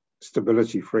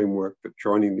stability framework that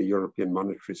joining the European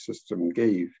monetary system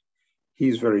gave.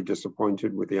 He's very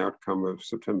disappointed with the outcome of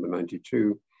September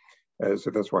 92.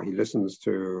 So that's why he listens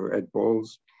to Ed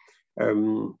Balls.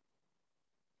 But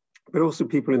also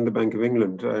people in the Bank of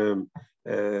England.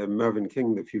 Mervyn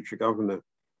King, the future governor,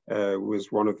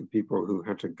 was one of the people who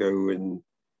had to go in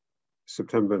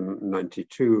September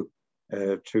 92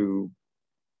 to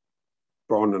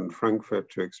Bonn and Frankfurt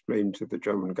to explain to the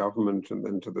German government and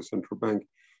then to the central bank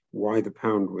why the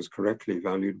pound was correctly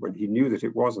valued when he knew that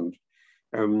it wasn't.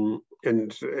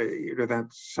 That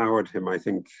soured him, I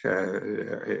think,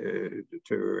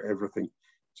 to everything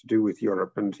to do with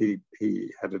Europe. And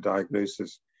he had a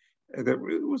diagnosis that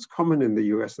was common in the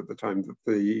US at the time, that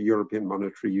the European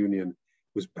Monetary Union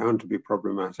was bound to be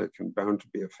problematic and bound to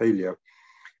be a failure.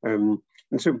 And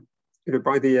so,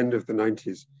 by the end of the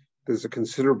 90s, there's a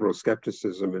considerable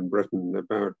skepticism in Britain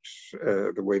about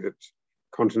the way that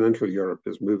continental Europe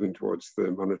is moving towards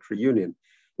the monetary union.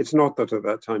 It's not that at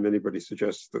that time anybody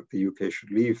suggests that the UK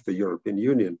should leave the European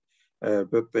Union,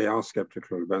 but they are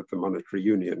skeptical about the monetary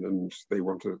union, and they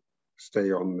want to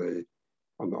stay on the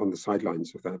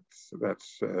sidelines of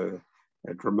that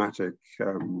a dramatic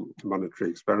monetary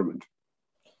experiment.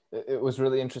 It was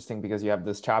really interesting because you have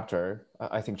this chapter,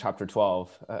 I think chapter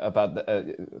 12, about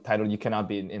the title "You Cannot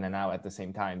Be in and Out at the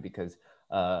Same Time," because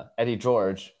Eddie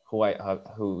George,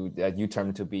 who you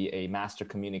termed to be a master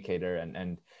communicator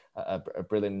and a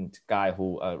brilliant guy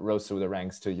who rose through the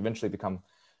ranks to eventually become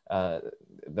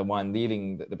the one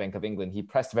leading the Bank of England, he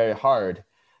pressed very hard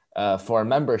for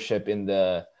membership in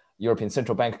the European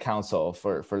Central Bank Council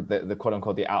for the quote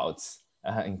unquote the outs,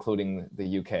 including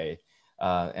the UK.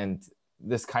 And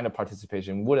this kind of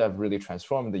participation would have really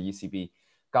transformed the ECB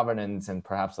governance and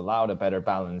perhaps allowed a better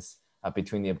balance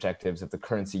between the objectives of the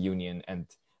currency union and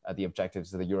the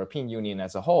objectives of the European Union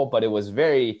as a whole, but it was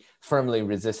very firmly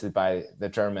resisted by the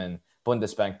German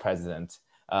Bundesbank president.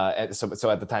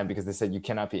 So at the time, because they said you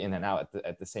cannot be in and out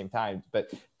at the same time.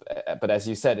 But as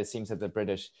you said, it seems that the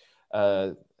British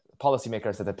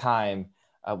policymakers at the time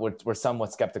were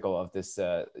somewhat skeptical of this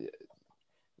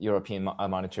European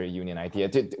Monetary Union idea.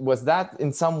 Was that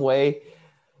in some way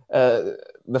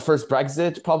the first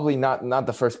Brexit? Probably not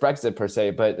the first Brexit per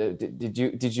se, but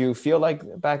did you feel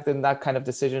like back then that kind of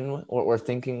decision or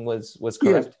thinking was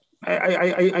correct? Yes.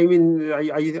 I mean,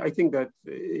 I think that,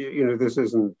 this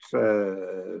isn't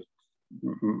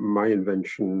my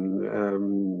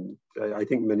invention. I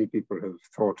think many people have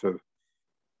thought of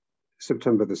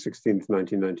September the 16th,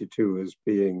 1992 as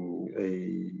being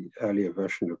an earlier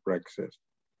version of Brexit.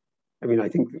 I mean, I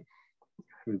think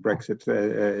Brexit,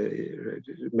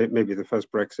 maybe the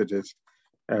first Brexit is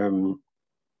in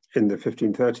the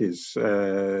 1530s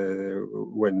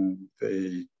when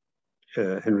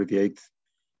Henry VIII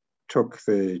took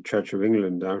the Church of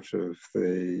England out of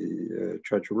the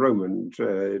Church of Rome, and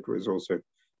it was also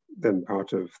then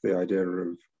part of the idea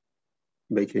of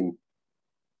making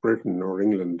Britain or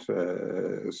England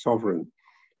sovereign,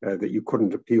 that you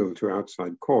couldn't appeal to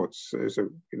outside courts. So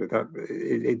that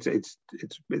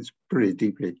it's pretty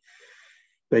deeply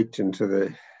baked into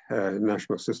the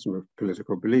national system of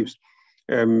political beliefs.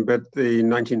 But the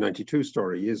 1992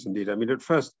 story is indeed, I mean, at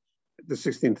first, the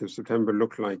 16th of September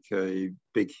looked like a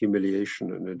big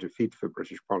humiliation and a defeat for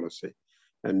British policy,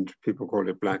 and people called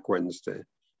it Black Wednesday.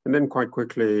 And then quite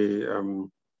quickly,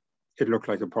 it looked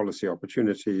like a policy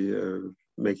opportunity of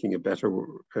making a better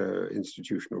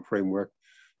institutional framework,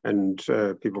 and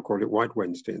people called it White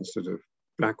Wednesday instead of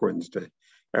Black Wednesday.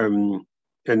 And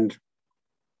I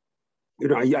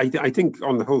think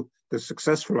on the whole, the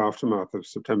successful aftermath of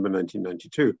September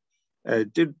 1992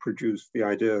 did produce the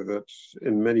idea that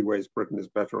in many ways Britain is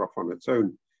better off on its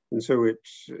own, and so it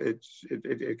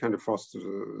kind of fosters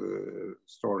a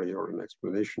story or an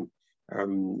explanation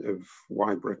of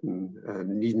why Britain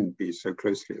needn't be so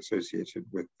closely associated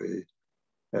with the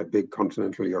big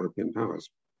continental European powers.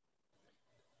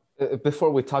 Before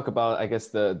we talk about, I guess,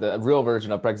 the real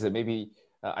version of Brexit, maybe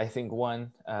I think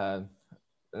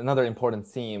another important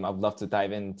theme I'd love to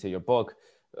dive into your book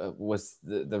was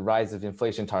the rise of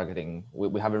inflation targeting.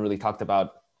 We haven't really talked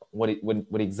about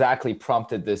what exactly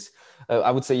prompted this,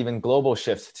 I would say even global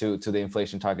shift to the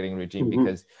inflation targeting regime,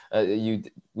 because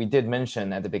we did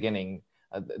mention at the beginning,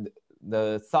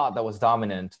 the thought that was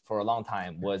dominant for a long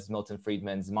time was Milton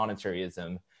Friedman's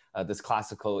monetarism, this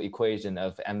classical equation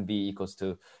of MV equals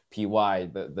to PY,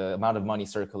 the amount of money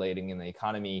circulating in the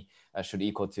economy should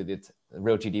equal to the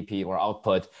real GDP or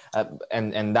output.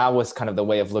 And that was kind of the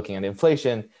way of looking at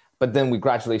inflation. But then we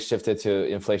gradually shifted to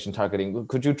inflation targeting.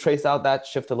 Could you trace out that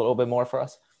shift a little bit more for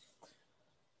us?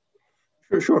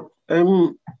 Sure. I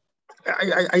mean,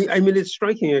 it's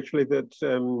striking actually that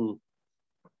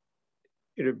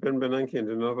Ben Bernanke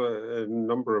and a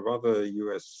number of other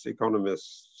US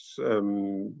economists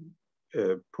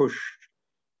pushed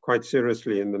quite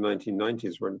seriously in the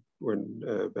 1990s when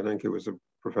Bernanke was a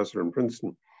professor in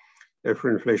Princeton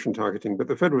for inflation targeting. But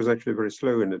the Fed was actually very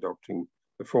slow in adopting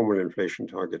the formal inflation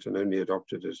target and only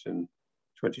adopted it in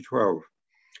 2012.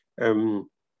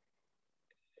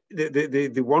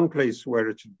 The one place where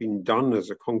it had been done as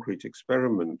a concrete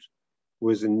experiment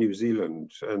was in New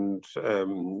Zealand, and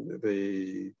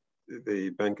the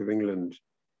Bank of England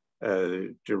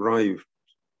derived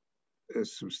a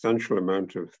substantial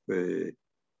amount of the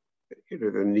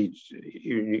need.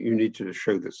 You need to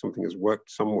show that something has worked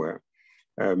somewhere,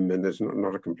 and there's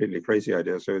not a completely crazy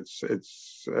idea. So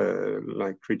it's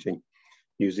like treating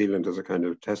New Zealand as a kind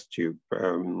of test tube,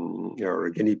 or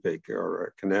a guinea pig or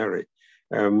a canary.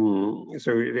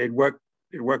 So it worked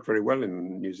very well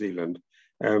in New Zealand.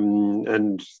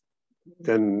 And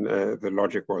then the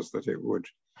logic was that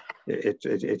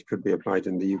it could be applied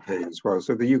in the UK as well.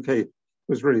 So the UK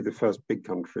was really the first big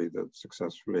country that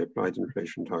successfully applied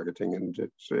inflation targeting, and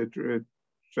it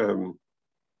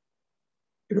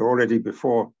already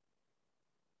before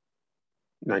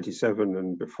 97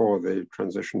 and before the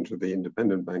transition to the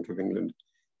independent Bank of England,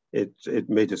 it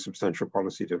made a substantial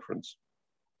policy difference.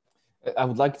 I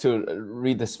would like to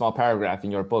read this small paragraph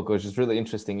in your book, which is really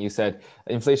interesting. You said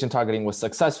inflation targeting was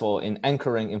successful in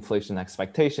anchoring inflation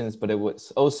expectations, but it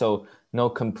was also no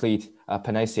complete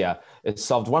panacea. It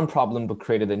solved one problem, but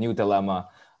created a new dilemma.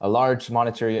 A large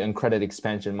monetary and credit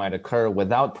expansion might occur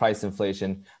without price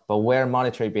inflation, but where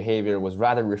monetary behavior was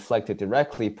rather reflected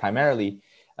directly, primarily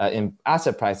in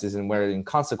asset prices, and where in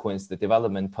consequence the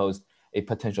development posed a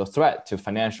potential threat to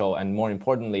financial and, more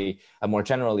importantly, more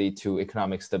generally, to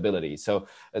economic stability. So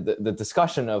the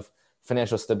discussion of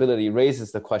financial stability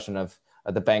raises the question of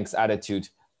the bank's attitude,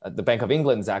 the Bank of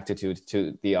England's attitude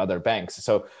to the other banks.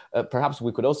 So perhaps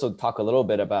we could also talk a little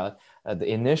bit about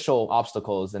the initial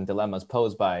obstacles and dilemmas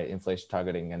posed by inflation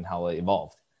targeting and how it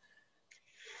evolved.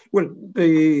 Well,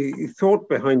 the thought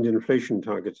behind inflation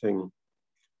targeting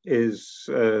is,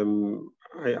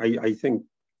 I think,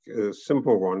 a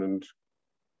simple one, and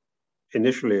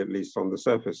initially, at least on the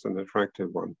surface, an attractive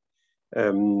one.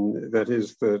 That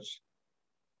is that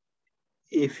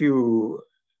if you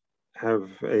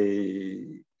have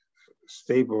a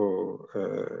stable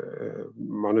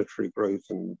monetary growth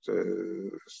and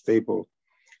stable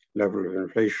level of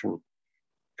inflation,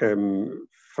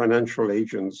 financial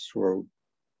agents will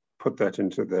put that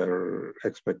into their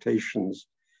expectations,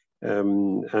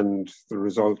 and the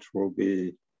result will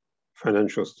be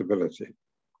financial stability.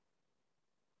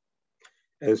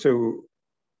 So,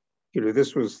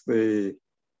 this was the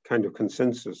kind of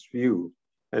consensus view.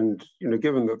 And,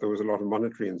 given that there was a lot of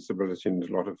monetary instability and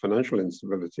a lot of financial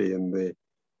instability in the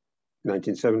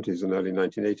 1970s and early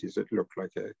 1980s, it looked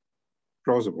like a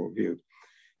plausible view.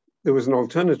 There was an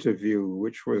alternative view,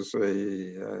 which was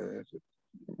a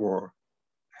more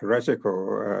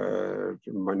heretical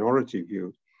minority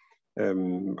view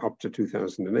up to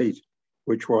 2008,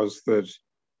 which was that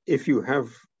if you have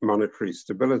monetary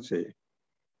stability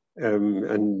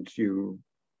and you,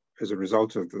 as a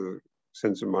result of the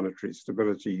sense of monetary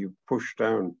stability, you push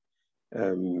down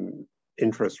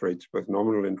interest rates, both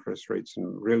nominal interest rates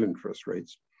and real interest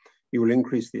rates, you will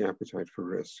increase the appetite for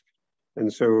risk.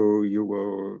 And so you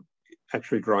will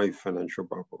actually drive financial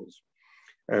bubbles.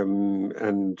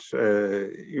 This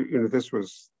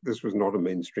was not a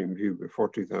mainstream view before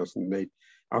 2008.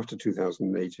 After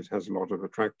 2008, it has a lot of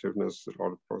attractiveness, a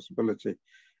lot of possibility.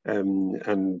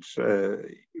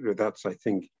 That's, I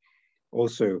think,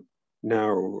 also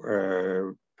now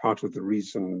part of the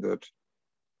reason that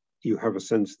you have a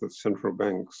sense that central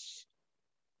banks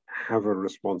have a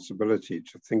responsibility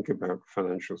to think about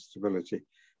financial stability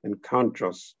and can't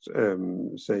just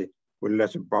say, we'll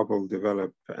let a bubble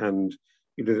develop and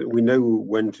we know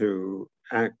when to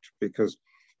act, because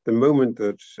the moment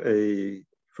that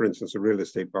for instance, a real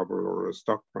estate bubble or a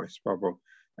stock price bubble,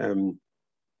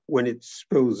 when it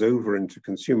spills over into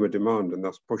consumer demand and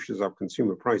thus pushes up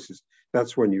consumer prices,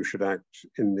 that's when you should act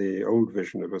in the old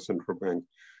vision of a central bank.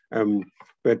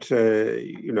 But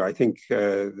I think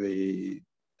the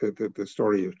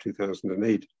story of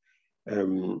 2008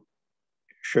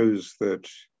 shows that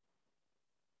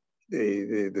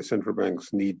the central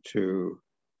banks need to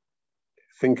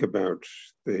think about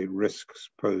the risks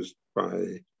posed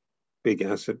by big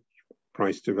asset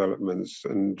price developments,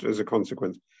 and as a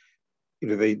consequence,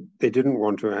 they didn't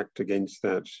want to act against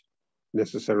that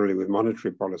necessarily with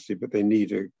monetary policy, but they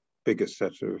need a bigger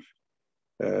set of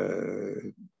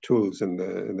tools in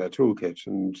their toolkit,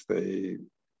 and they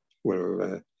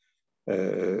will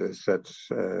set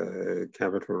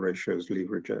capital ratios,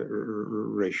 leverage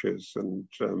ratios, and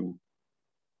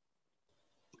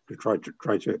try to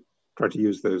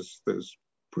use those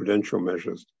prudential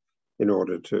measures in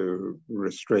order to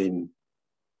restrain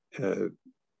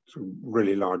some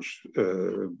really large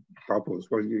bubbles.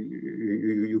 Well,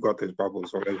 you got those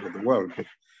bubbles all over the world, but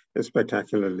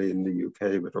spectacularly in the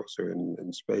UK, but also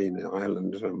in Spain, in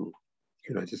Ireland,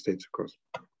 United States, of course.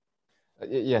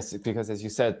 Yes, because as you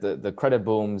said, the credit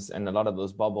booms and a lot of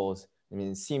those bubbles,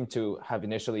 seem to have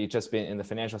initially just been in the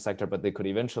financial sector, but they could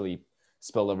eventually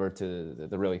spill over to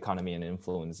the real economy and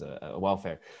influence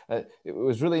welfare. It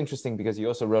was really interesting because you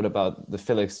also wrote about the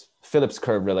Phillips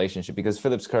curve relationship, because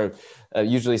Phillips curve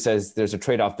usually says there's a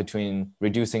trade-off between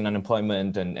reducing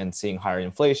unemployment and seeing higher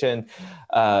inflation.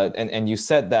 And you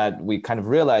said that we kind of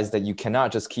realized that you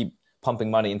cannot just keep pumping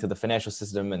money into the financial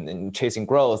system and chasing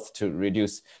growth to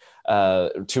reduce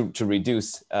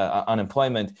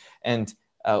unemployment. And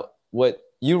what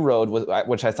you wrote,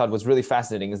 which I thought was really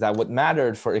fascinating, is that what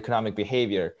mattered for economic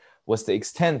behavior was the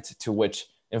extent to which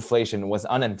inflation was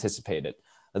unanticipated.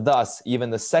 Thus, even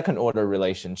the second order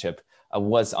relationship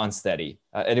was unsteady.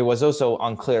 And it was also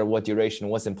unclear what duration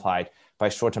was implied by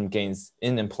short-term gains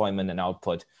in employment and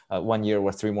output, 1 year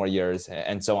or 3 more years,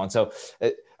 and so on. So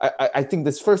I think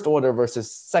this first order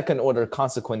versus second order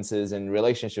consequences and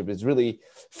relationship is really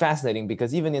fascinating,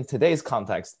 because even in today's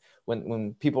context,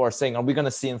 when people are saying, are we going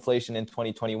to see inflation in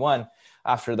 2021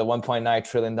 after the $1.9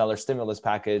 trillion stimulus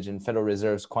package and Federal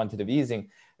Reserve's quantitative easing,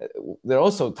 they're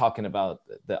also talking about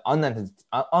the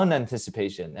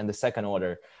unanticipation and the second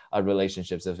order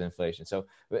relationships of inflation. So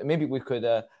maybe we could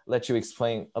let you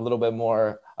explain a little bit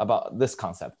more about this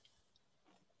concept.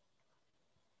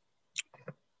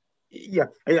 Yeah,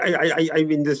 I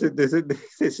mean, this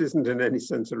isn't in any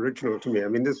sense original to me. I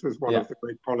mean, this was one Yeah. of the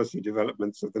great policy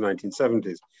developments of the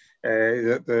 1970s.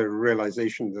 The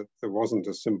realization that there wasn't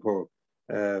a simple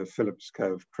Phillips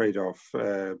curve trade-off,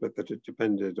 but that it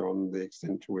depended on the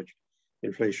extent to which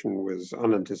inflation was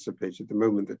unanticipated. The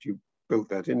moment that you built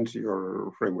that into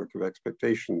your framework of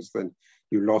expectations, then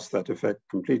you lost that effect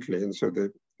completely. And so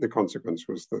the consequence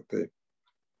was that the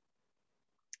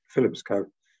Phillips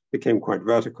curve became quite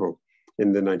vertical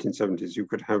in the 1970s. You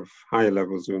could have higher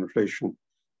levels of inflation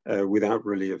without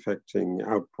really affecting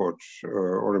output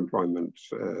or employment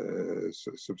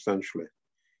substantially.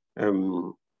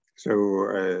 That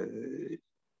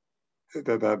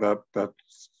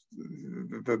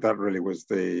really was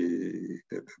the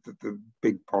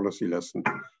big policy lesson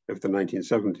of the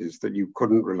 1970s, that you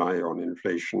couldn't rely on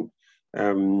inflation.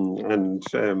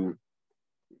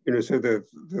 So the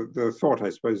thought, I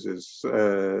suppose, is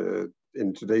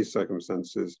in today's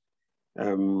circumstances,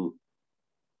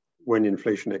 when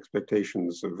inflation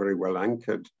expectations are very well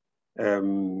anchored,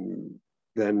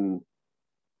 then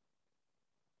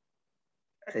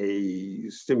a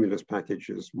stimulus package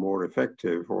is more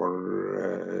effective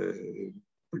or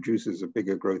produces a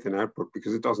bigger growth in output,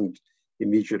 because it doesn't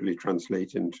immediately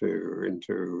translate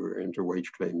into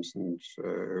wage claims and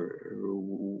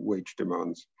wage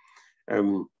demands.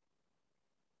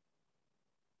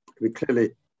 We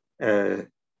clearly,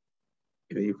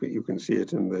 you can see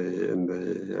it in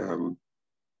the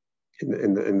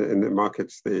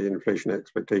markets. The inflation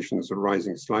expectations are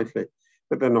rising slightly,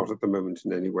 but they're not at the moment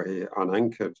in any way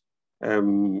unanchored.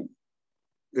 The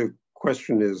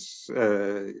question is,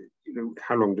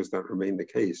 how long does that remain the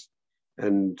case?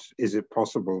 And is it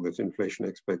possible that inflation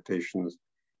expectations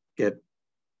get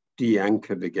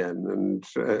de-anchored again? And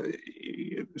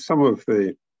some of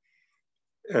the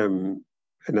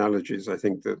analogies I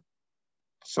think that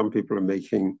some people are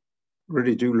making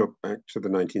really do look back to the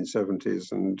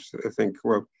 1970s, and I think,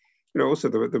 well, also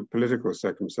the political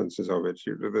circumstances of it.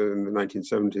 In the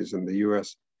 1970s in the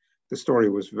US, the story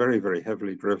was very, very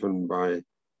heavily driven by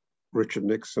Richard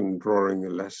Nixon drawing a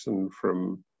lesson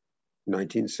from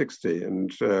 1960.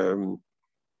 And in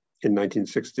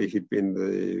 1960, he'd been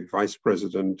the vice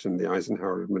president in the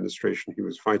Eisenhower administration. He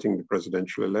was fighting the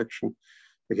presidential election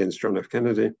against John F.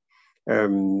 Kennedy.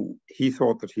 He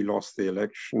thought that he lost the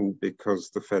election because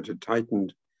the Fed had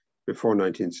tightened before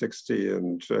 1960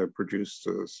 and produced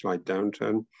a slight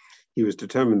downturn. He was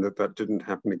determined that that didn't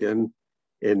happen again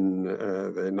in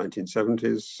the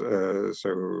 1970s.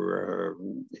 So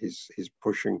he's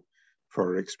pushing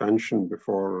for expansion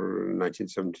before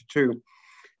 1972.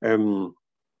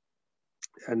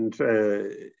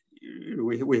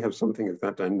 We have something of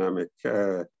that dynamic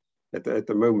at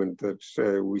the moment, that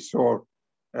we saw.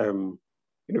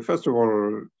 First of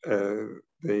all,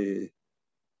 the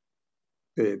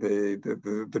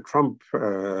Trump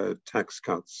tax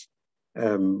cuts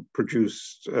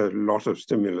produced a lot of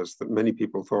stimulus that many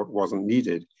people thought wasn't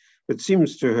needed, but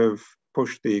seems to have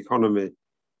pushed the economy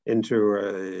into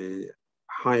a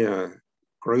higher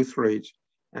growth rate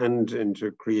and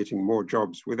into creating more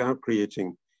jobs without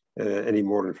creating any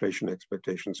more inflation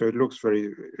expectations. So it looks as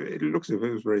if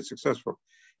it was very successful.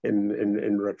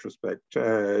 In retrospect,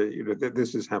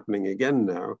 this is happening again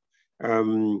now.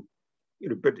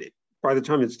 But by the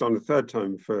time it's done a third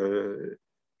time for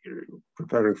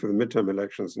preparing for the midterm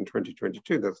elections in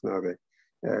 2022, that's now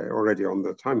already on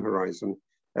the time horizon.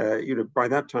 By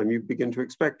that time you begin to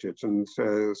expect it, and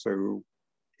so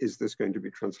is this going to be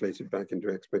translated back into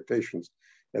expectations?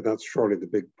 That's surely the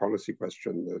big policy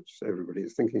question that everybody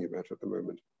is thinking about at the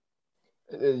moment.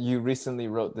 You recently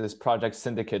wrote this Project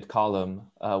Syndicate column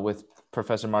with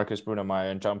Professor Marcus Brunemeyer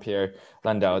and Jean-Pierre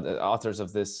Landau, the authors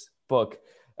of this book,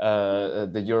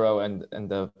 The Euro and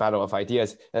the Battle of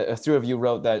Ideas. Three of you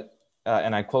wrote that,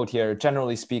 and I quote here,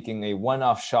 "Generally speaking, a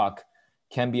one-off shock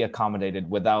can be accommodated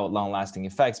without long-lasting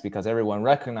effects because everyone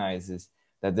recognizes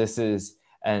that this is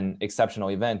an exceptional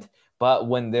event. But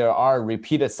when there are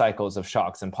repeated cycles of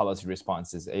shocks and policy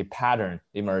responses, a pattern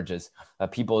emerges.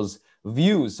 People's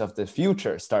views of the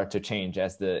future start to change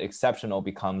as the exceptional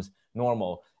becomes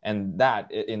normal. And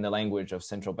that, in the language of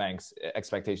central banks,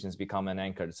 expectations become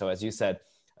unanchored." So as you said,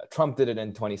 Trump did it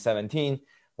in 2017.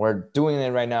 We're doing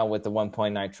it right now with the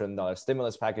 $1.9 trillion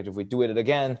stimulus package. If we do it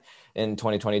again in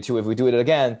 2022, if we do it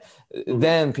again,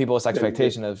 then people's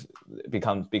expectation of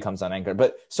becomes unanchored.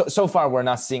 But so far, we're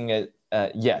not seeing it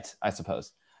yet, I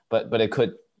suppose. But it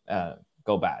could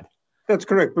go bad. That's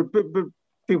correct. But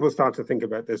people start to think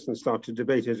about this and start to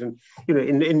debate it. And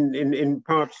in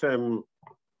part,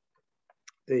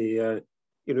 the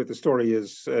story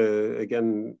is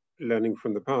again learning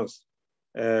from the past.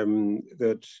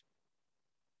 that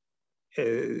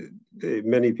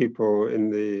many people in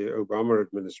the Obama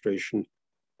administration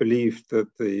believed that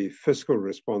the fiscal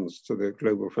response to the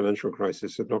global financial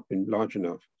crisis had not been large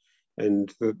enough,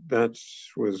 and that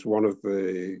was one of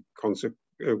the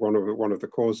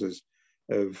causes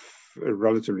of a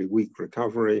relatively weak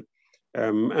recovery,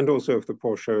 and also of the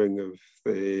poor showing of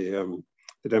the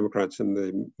Democrats in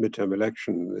the midterm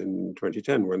election in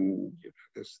 2010, when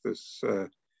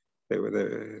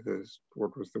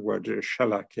what was the word,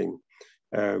 shellacking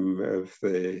of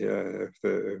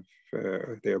the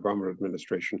Obama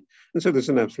administration. And so there's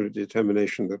an absolute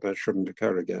determination that that shouldn't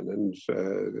occur again, and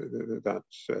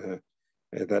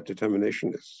that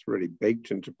determination is really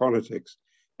baked into politics.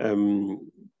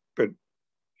 But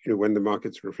when the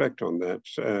markets reflect on that,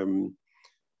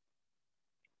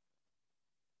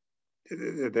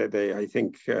 they I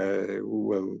think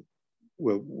will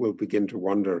begin to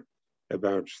wonder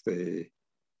about the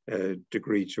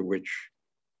degree to which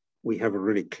we have a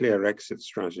really clear exit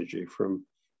strategy from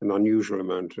an unusual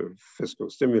amount of fiscal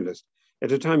stimulus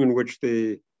at a time in which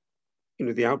the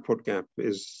output gap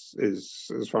is,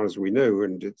 as far as we know,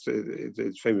 and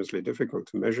it's famously difficult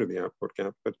to measure the output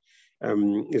gap, but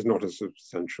is not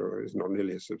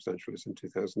nearly as substantial as in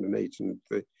 2008. And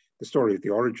the story of the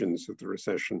origins of the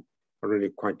recession are really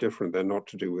quite different. They're not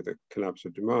to do with a collapse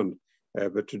of demand,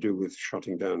 but to do with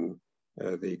shutting down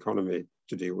the economy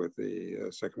to deal with the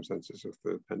circumstances of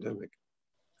the pandemic.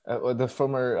 The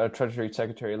former Treasury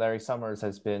Secretary Larry Summers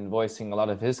has been voicing a lot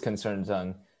of his concerns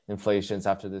on inflations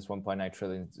after this 1.9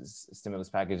 trillion stimulus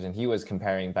package, and he was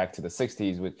comparing back to the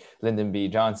 60s with Lyndon B.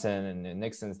 Johnson and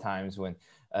Nixon's times, when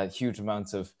huge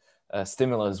amounts of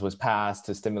stimulus was passed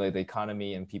to stimulate the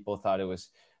economy, and people thought it was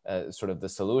sort of the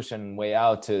solution way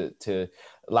out to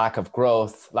lack of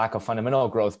growth, lack of fundamental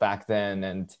growth back then,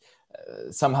 and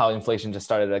somehow inflation just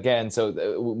started again.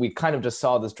 So we kind of just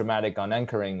saw this dramatic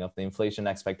unanchoring of the inflation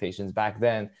expectations back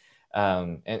then.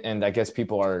 And I guess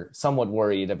people are somewhat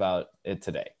worried about it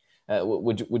today.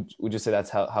 Would you say that's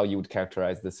how you would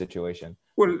characterize the situation?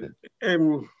 Well,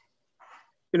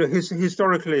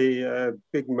 historically,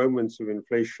 big moments of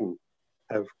inflation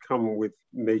have come with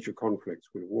major conflicts,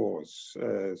 with wars.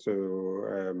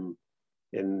 In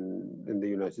the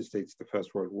United States, the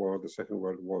First World War, the Second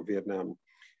World War, Vietnam.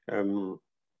 In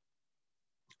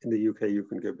the UK, you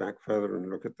can go back further and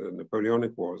look at the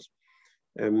Napoleonic Wars.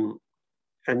 And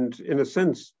in a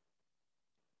sense,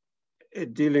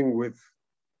 dealing with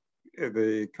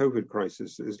the COVID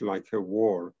crisis is like a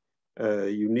war.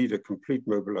 You need a complete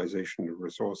mobilization of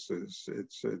resources.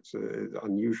 It's an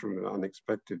unusual and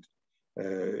unexpected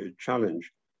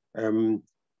challenge. But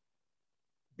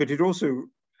it also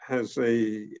has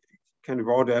a kind of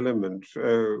odd element.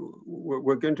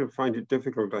 We're going to find it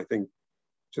difficult, I think,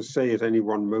 to say at any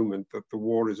one moment that the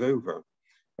war is over.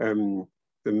 There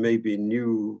may be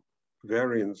new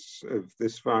variants of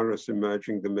this virus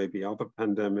emerging. There may be other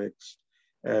pandemics.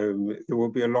 There will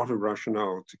be a lot of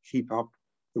rationale to keep up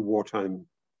the wartime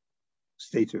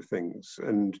state of things.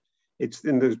 And it's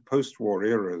in those post-war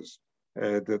eras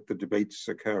that the debates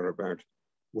occur about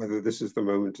whether this is the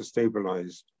moment to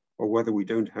stabilize, or whether we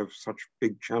don't have such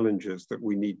big challenges that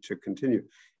we need to continue.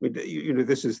 I mean,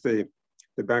 this is the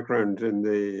background in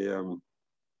the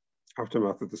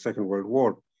aftermath of the Second World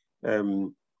War.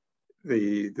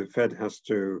 The Fed has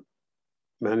to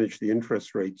manage the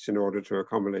interest rates in order to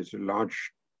accommodate a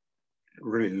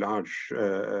really large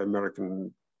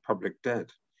American public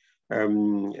debt. They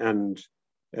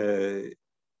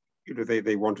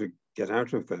want to get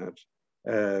out of that.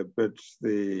 But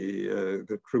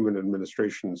the Truman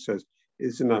administration says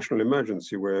it's a national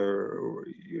emergency where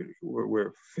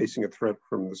we're facing a threat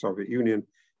from the Soviet Union.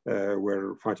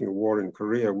 We're fighting a war in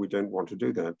Korea. We don't want to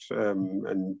do that.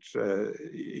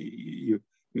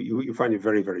 You find it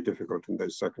very, very difficult in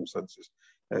those circumstances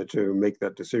to make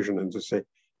that decision and to say,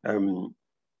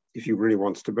 if you really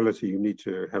want stability, you need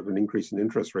to have an increase in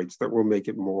interest rates that will make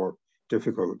it more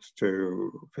difficult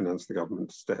to finance the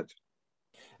government's debt.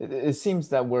 It seems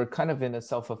that we're kind of in a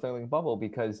self-fulfilling bubble,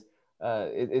 because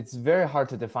it's very hard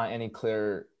to define any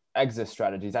clear exit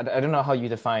strategies. I don't know how you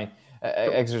define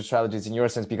exit strategies in your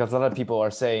sense, because a lot of people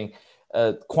are saying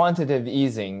quantitative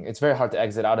easing, it's very hard to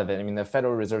exit out of it. I mean, the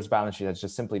Federal Reserve's balance sheet has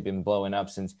just simply been blowing up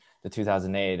since the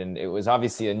 2008. And it was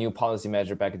obviously a new policy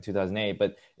measure back in 2008,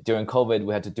 but during COVID,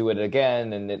 we had to do it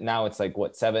again. And now it's like,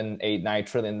 what, $7, $8, $9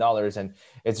 trillion. And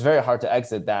it's very hard to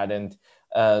exit that. And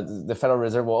the Federal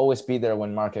Reserve will always be there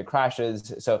when market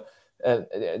crashes. So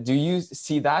do you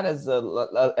see that as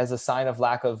a sign of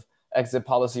lack of exit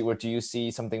policy, or do you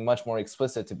see something much more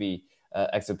explicit to be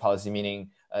exit policy,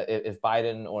 meaning if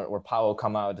Biden or Powell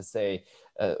come out to say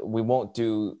we won't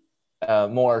do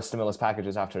more stimulus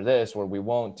packages after this, or we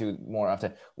won't do more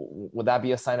after, would that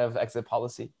be a sign of exit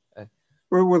policy?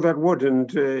 Well, that would, and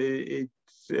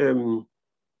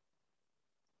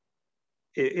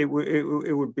it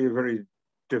would be a very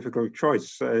difficult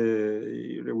choice.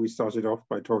 We started off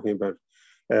by talking about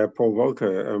Paul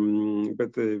Volcker,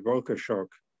 but the Volcker shock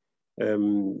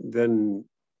then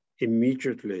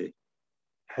immediately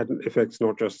had effects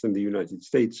not just in the United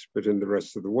States, but in the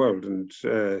rest of the world. And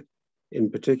in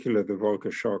particular, the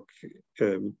Volcker shock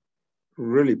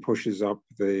really pushes up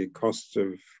the cost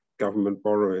of government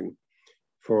borrowing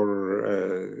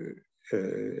for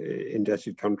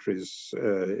indebted countries,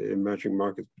 emerging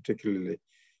markets, particularly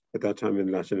at that time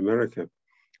in Latin America.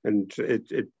 And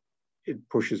it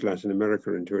pushes Latin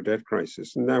America into a debt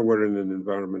crisis. And now we're in an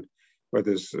environment where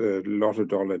there's a lot of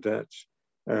dollar debt,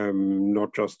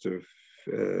 not just of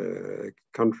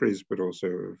countries, but also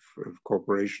of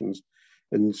corporations.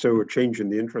 And so a change in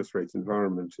the interest rate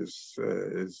environment is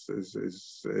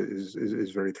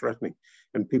very threatening.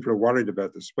 And people are worried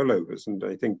about the spillovers. And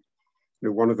I think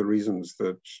one of the reasons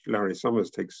that Larry Summers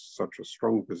takes such a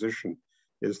strong position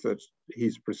is that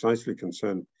he's precisely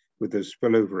concerned with those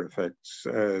spillover effects.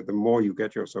 The more you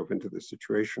get yourself into the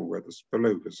situation where the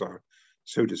spillovers are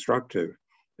so destructive,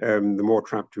 the more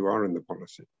trapped you are in the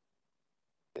policy.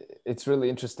 It's really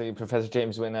interesting, Professor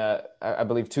James, when I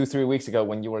believe 2-3 weeks ago,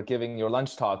 when you were giving your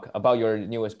lunch talk about your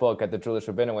newest book at the Julius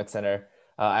Rabinowitz Center,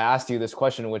 I asked you this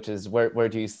question, which is where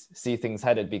do you see things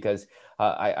headed? Because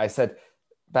I said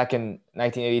back in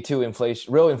 1982,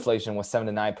 real inflation was 7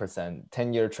 to 9%.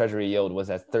 10-year Treasury yield was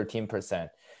at 13%.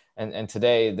 And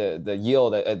today the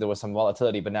yield, there was some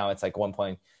volatility, but now it's like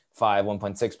 1.5,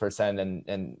 1.6%,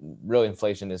 and real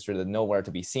inflation is really nowhere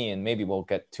to be seen. Maybe we'll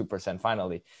get 2%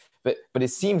 finally. But it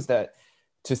seems that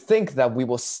to think that we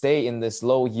will stay in this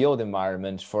low yield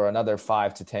environment for another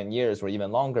 5 to 10 years or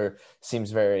even longer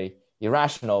seems very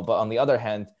irrational. But on the other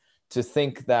hand, to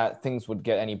think that things would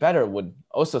get any better would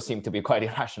also seem to be quite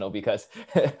irrational, because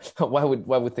why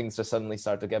would things just suddenly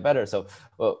start to get better? So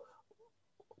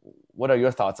what are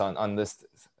your thoughts on this,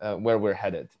 where we're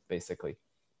headed, basically?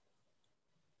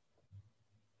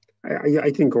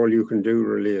 I think all you can do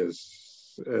really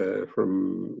is,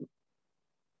 from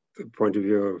the point of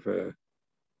view of a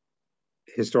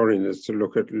historian, is to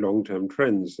look at long-term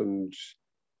trends. And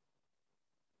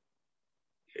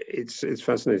it's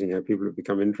fascinating how people have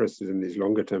become interested in these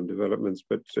longer-term developments.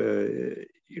 But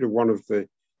one of the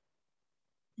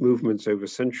movements over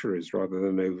centuries rather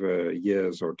than over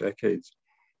years or decades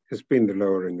has been the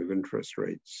lowering of interest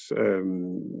rates.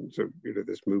 So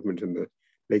this movement in the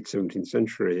late 17th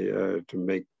century to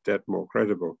make debt more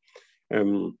credible.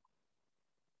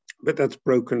 But that's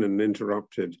broken and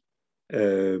interrupted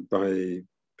by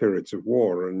periods of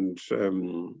war, and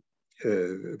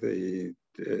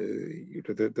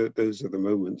those are the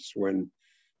moments when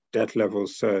debt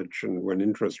levels surge and when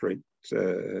interest rates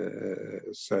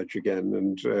surge again.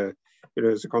 And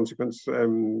as a consequence,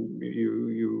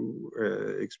 you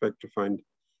expect to find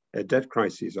debt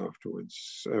crises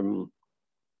afterwards.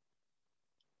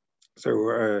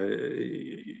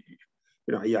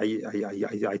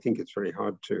 I think it's very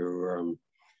hard to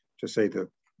say that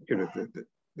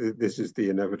this is the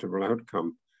inevitable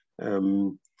outcome.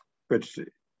 But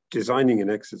designing an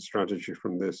exit strategy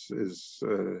from this is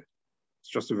it's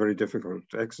just a very difficult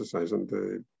exercise, and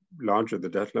the larger the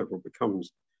debt level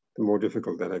becomes, the more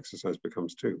difficult that exercise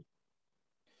becomes too.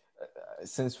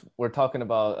 Since we're talking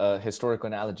about historical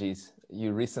analogies,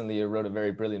 you recently wrote a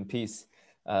very brilliant piece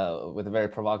with a very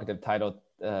provocative title,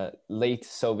 Late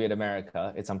Soviet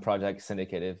America. It's on Project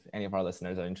Syndicate if any of our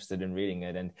listeners are interested in reading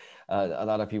it. And a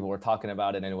lot of people were talking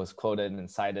about it, and it was quoted and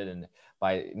cited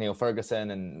by Neil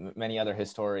Ferguson and many other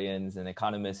historians and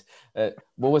economists.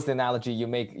 What was the analogy you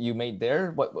made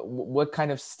there? What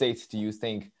kind of state do you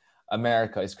think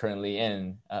America is currently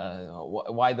in?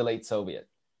 Why the late Soviet?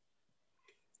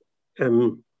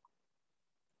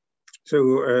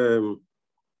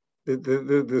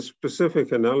 The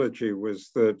specific analogy was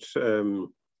that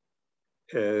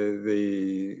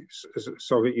the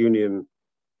Soviet Union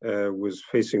was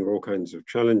facing all kinds of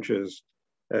challenges,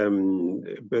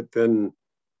 but then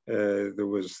there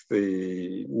was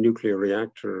the nuclear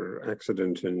reactor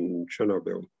accident in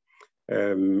Chernobyl,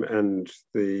 and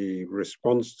the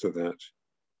response to that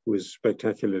was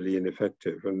spectacularly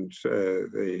ineffective, and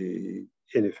the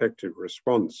ineffective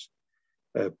response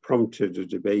prompted a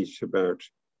debate about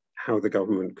how the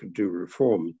government could do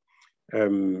reform.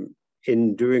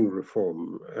 In doing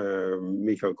reform,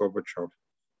 Mikhail Gorbachev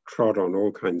trod on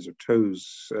all kinds of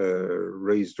toes,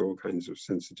 raised all kinds of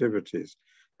sensitivities,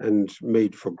 and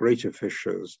made for greater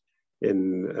fissures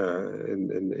in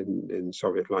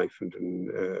Soviet life and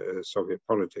in Soviet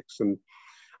politics. And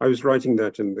I was writing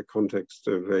that in the context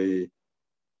of a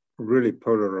really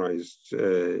polarized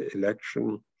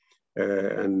election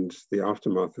and the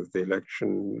aftermath of the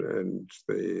election and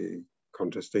the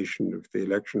contestation of the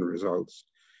election results.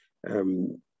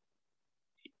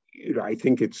 I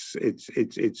think it's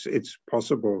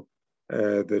possible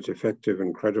that effective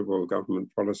and credible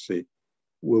government policy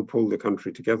will pull the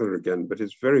country together again, but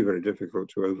it's very, very difficult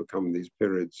to overcome these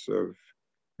periods of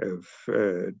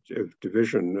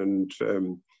division. And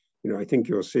I think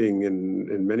you're seeing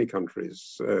in many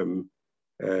countries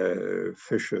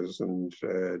fissures and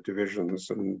divisions,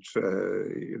 and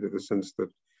the sense that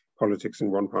politics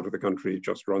in one part of the country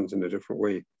just runs in a different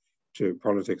way to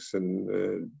politics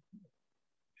in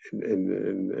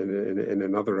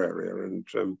another area. And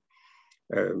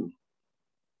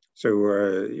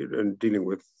and dealing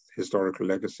with historical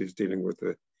legacies, dealing with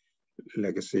the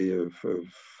legacy of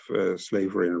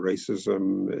slavery and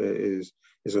racism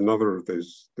is another of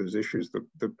those issues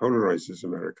that polarizes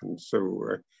Americans.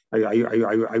 So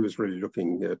I was really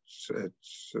looking at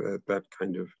that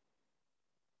kind of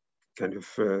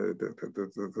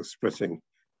the splitting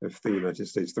of the United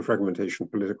States, the fragmentation,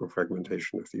 political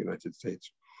fragmentation of the United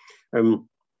States.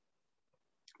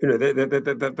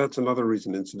 That's another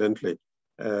reason, incidentally,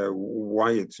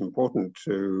 why it's important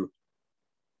to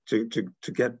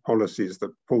get policies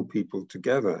that pull people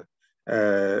together.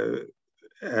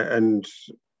 And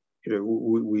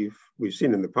we've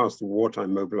seen in the past the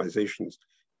wartime mobilizations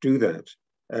do that,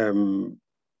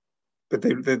 but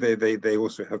they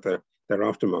also have their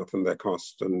aftermath and their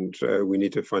cost, and we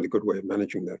need to find a good way of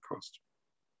managing that cost.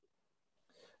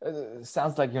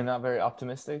 Sounds like you're not very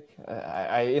optimistic.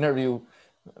 I interview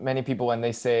many people when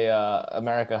they say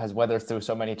America has weathered through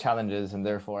so many challenges and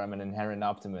therefore I'm an inherent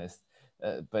optimist.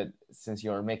 But since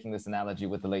you're making this analogy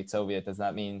with the late Soviet, does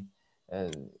that mean?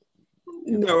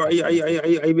 No,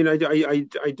 I mean, I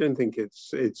don't think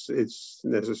it's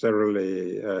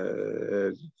necessarily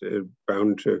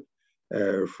bound to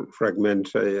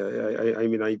fragment. I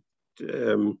mean, I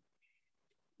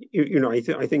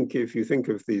think if you think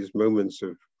of these moments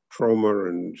of trauma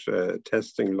and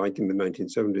testing, like in the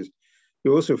 1970s,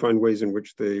 you also find ways in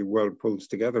which the world pulls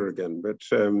together again. But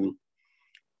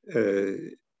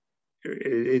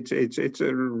it's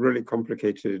a really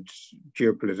complicated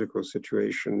geopolitical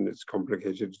situation. It's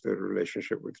complicated, the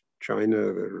relationship with China,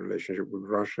 the relationship with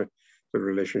Russia, the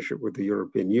relationship with the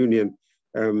European Union.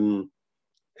 And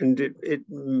it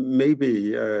may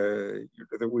be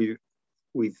that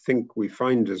we think we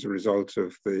find as a result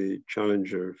of the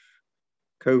challenge of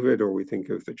COVID, or we think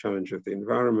of the challenge of the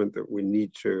environment, that we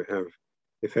need to have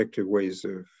effective ways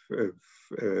of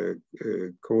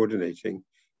coordinating.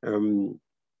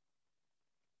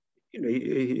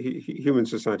 Human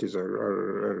societies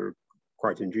are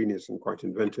quite ingenious and quite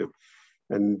inventive,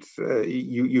 and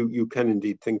you can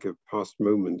indeed think of past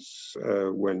moments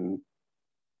when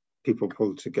people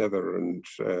pulled together, and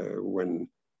when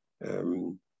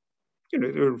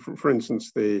for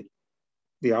instance, the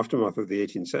aftermath of the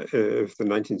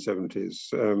 1970s.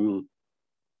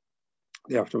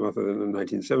 The aftermath of the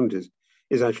 1970s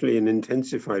is actually an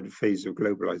intensified phase of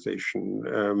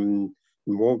globalization.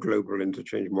 More global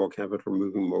interchange, more capital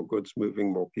moving, more goods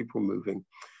moving, more people moving,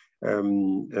 but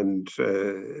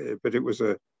it was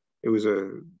a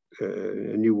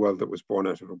new world that was born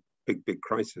out of a big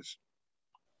crisis.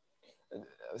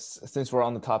 Since we're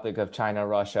on the topic of China,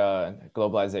 Russia, and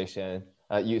globalization,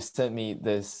 you sent me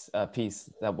this piece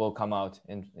that will come out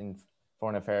in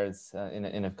Foreign Affairs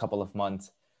in a couple of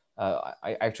months.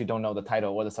 I actually don't know the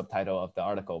title or the subtitle of the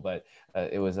article, but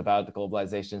it was about the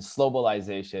globalization,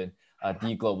 slowbalization,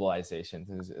 deglobalization.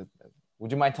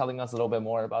 Would you mind telling us a little bit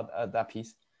more about that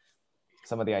piece?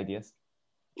 Some of the ideas?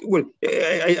 Well,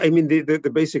 I mean,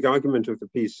 the basic argument of the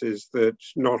piece is that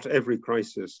not every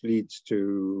crisis leads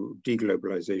to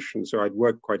deglobalization. So I'd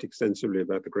worked quite extensively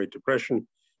about the Great Depression,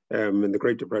 and the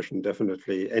Great Depression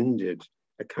definitely ended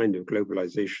a kind of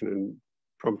globalization and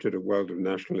prompted a world of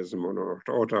nationalism and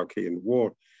autarky and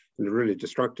war, and a really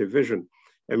destructive vision.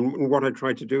 And what I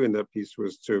tried to do in that piece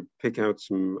was to pick out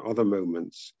some other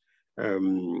moments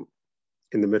in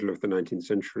the middle of the 19th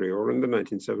century or in the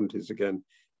 1970s again,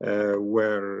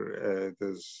 where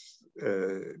there's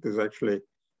actually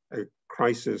a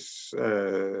crisis,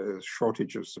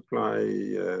 shortage of supply,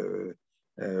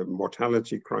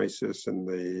 mortality crisis in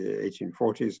the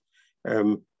 1840s,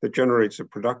 that generates a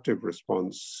productive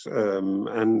response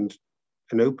and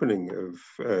an opening of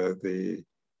the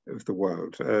of the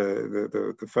world.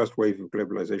 The first wave of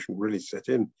globalization really set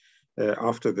in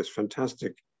after this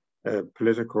fantastic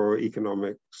political,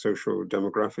 economic, social,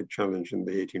 demographic challenge in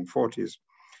the 1840s.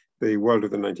 The world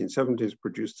of the 1970s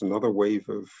produced another wave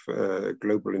of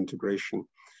global integration.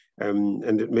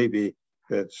 And it may be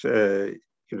that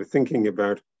thinking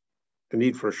about the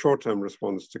need for a short-term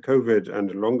response to COVID and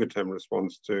a longer-term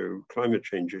response to climate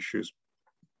change issues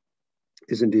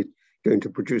is indeed going to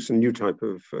produce a new type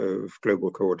of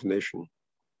global coordination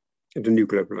and a new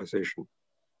globalization.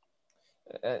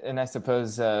 And I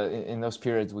suppose in those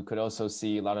periods, we could also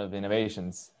see a lot of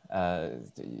innovations.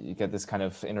 You get this kind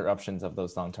of interruptions of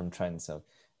those long-term trends. So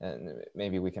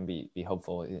maybe we can be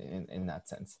hopeful in that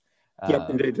sense. Yep,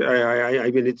 indeed. I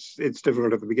mean, it's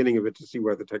difficult at the beginning of it to see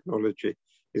where the technology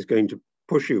is going to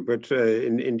push you, but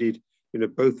indeed,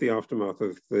 both the aftermath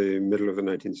of the middle of the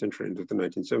 19th century into the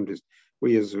 1970s,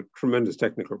 we has a tremendous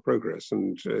technical progress,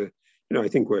 and I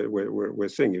think we're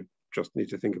seeing it. Just need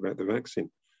to think about the vaccine.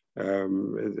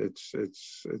 It's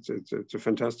a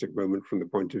fantastic moment from the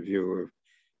point of view of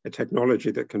a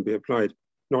technology that can be applied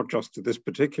not just to this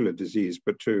particular disease,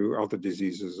 but to other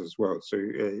diseases as well. So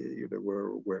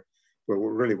we're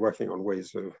really working on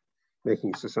ways of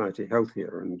making society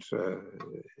healthier, and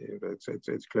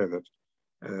it's clear that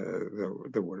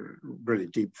there were really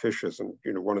deep fissures, and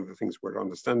one of the things we're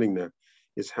understanding now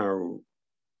is how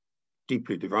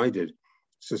deeply divided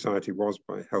society was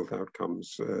by health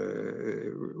outcomes.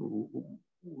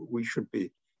 We should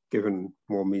be given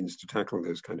more means to tackle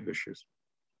those kind of issues.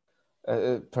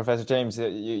 Professor James,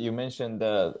 you mentioned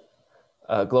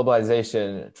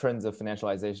globalization, trends of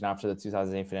financialization after the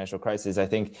 2008 financial crisis. I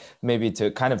think maybe to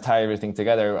kind of tie everything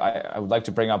together, I would like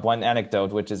to bring up one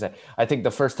anecdote, which is I think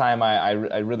the first time I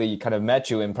really kind of met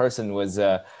you in person was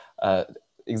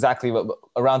exactly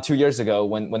around 2 years ago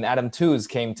when Adam Tooze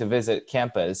came to visit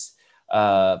campus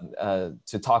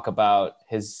to talk about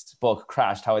his book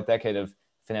Crashed: How a Decade of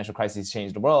Financial Crises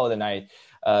Changed the World. And I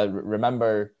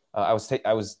remember I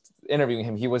was interviewing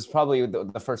him. He was probably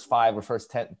the first 5 or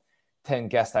first 10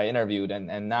 guests I interviewed,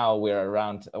 and now we're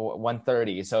around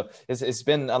 130. So it's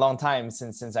been a long time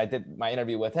since I did my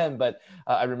interview with him. But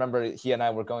I remember he and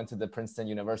I were going to the Princeton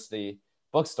University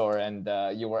bookstore, and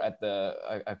you were at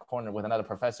a corner with another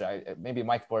professor, maybe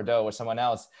Mike Bordeaux or someone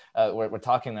else. We're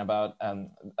talking about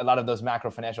a lot of those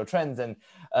macro financial trends, and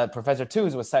Professor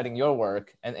Tooze was citing your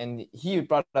work, and he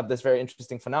brought up this very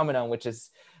interesting phenomenon, which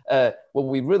is what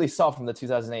we really saw from the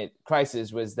 2008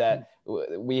 crisis was that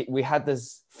we had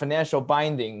this financial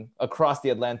binding across the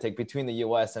Atlantic between the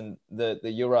US and the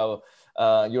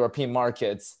European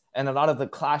markets, and a lot of the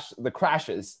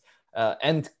crashes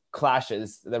and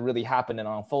clashes that really happened and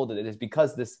unfolded. It is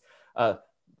because this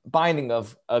binding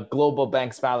of global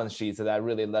banks' balance sheets that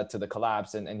really led to the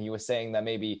collapse. And he was saying that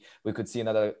maybe we could see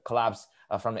another collapse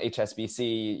from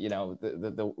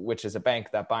HSBC, which is a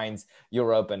bank that binds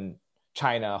Europe and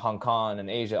China, Hong Kong, and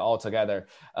Asia all together.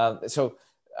 So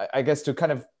I guess to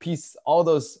kind of piece all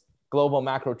those global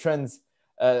macro trends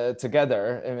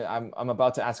together, I'm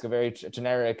about to ask a very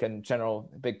generic and general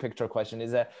big picture question,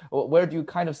 is that where do you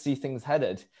kind of see things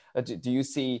headed? Do you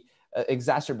see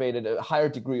exacerbated a higher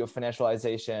degree of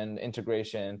financialization,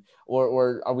 integration,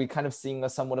 or are we kind of seeing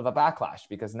somewhat of a backlash?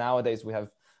 Because nowadays we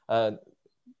have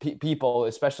people,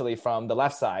 especially from the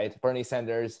left side, Bernie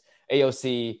Sanders,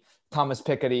 AOC, Thomas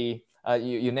Piketty,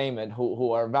 you name it,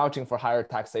 who are vouching for higher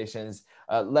taxations,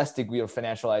 less degree of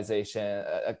financialization,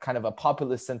 a kind of a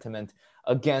populist sentiment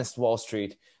against Wall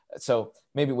Street. So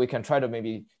maybe we can try to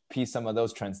maybe piece some of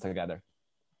those trends together.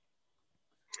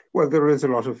 Well, there is a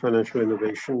lot of financial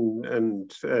innovation,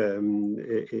 and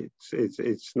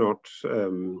it's not,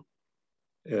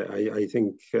 I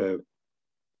think,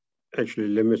 actually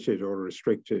limited or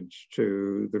restricted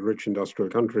to the rich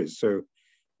industrial countries. So,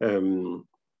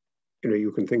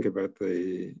 you can think about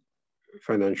the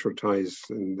financial ties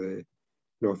in the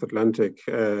North Atlantic,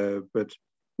 but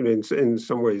in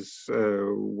some ways,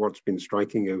 what's been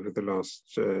striking over the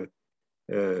last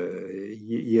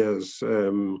years,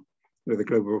 the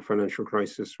global financial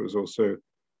crisis was also,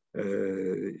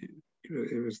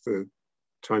 it was the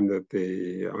time that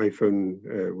the iPhone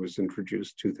was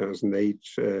introduced, 2008,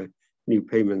 new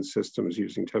payment systems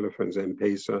using telephones,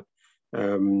 M-Pesa.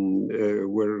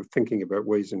 We're thinking about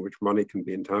ways in which money can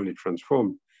be entirely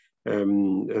transformed.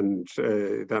 And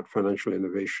that financial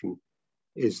innovation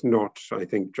is not, I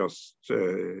think, just,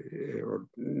 or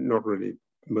not really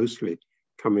mostly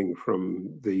coming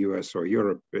from the US or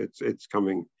Europe. It's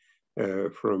coming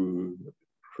from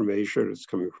Asia, it's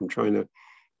coming from China,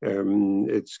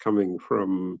 it's coming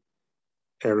from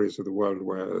areas of the world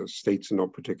where states are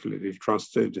not particularly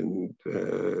trusted, and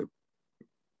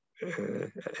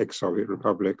ex-Soviet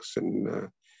republics in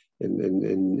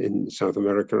South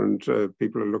America, and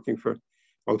people are looking for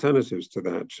alternatives to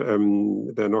that.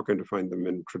 They're not going to find them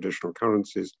in traditional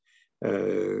currencies. That's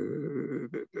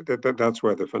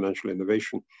where the financial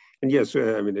innovation, and yes,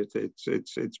 I mean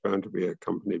it's bound to be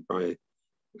accompanied by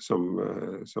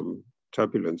some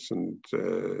turbulence and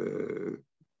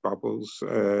bubbles,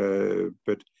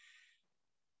 but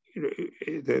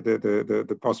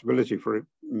the possibility for it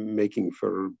making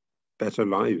for better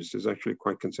lives is actually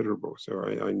quite considerable. So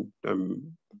I'm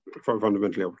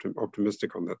fundamentally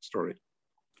optimistic on that story.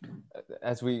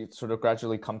 As we sort of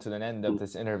gradually come to an end of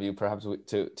this interview, perhaps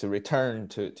to return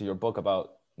to your book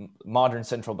about modern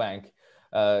central bank,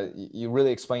 you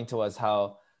really explained to us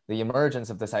how the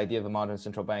emergence of this idea of a modern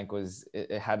central bank was,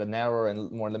 it had a narrower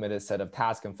and more limited set of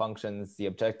tasks and functions. The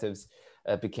objectives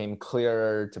became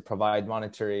clearer to provide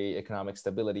monetary economic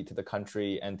stability to the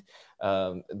country, and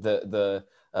the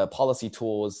policy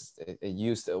tools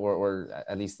used, or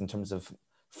at least in terms of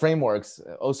frameworks,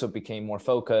 also became more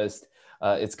focused.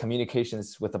 Its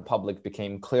communications with the public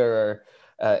became clearer,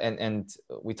 and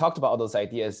we talked about all those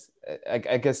ideas.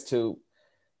 I guess to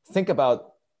think about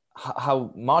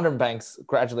how modern banks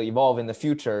gradually evolve in the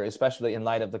future, especially in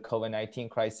light of the COVID-19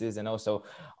 crisis and also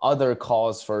other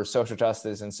calls for social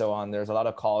justice and so on. There's a lot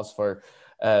of calls for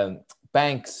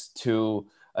banks to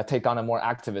take on a more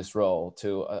activist role,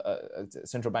 to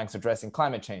central banks addressing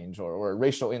climate change or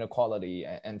racial inequality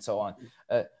and so on.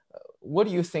 What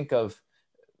do you think of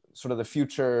sort of the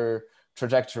future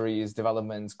trajectories,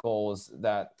 developments, goals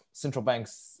that central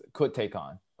banks could take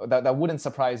on, that wouldn't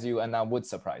surprise you and that would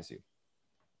surprise you?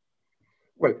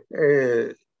 Well,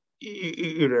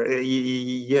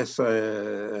 yes,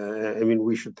 I mean,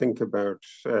 we should think about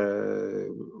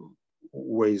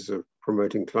ways of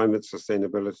promoting climate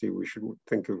sustainability. We should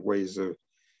think of ways of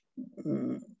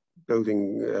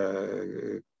building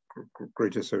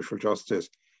greater social justice.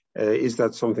 Is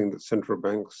that something that central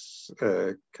banks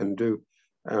can do?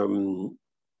 I'm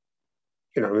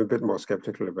a bit more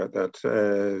skeptical about that.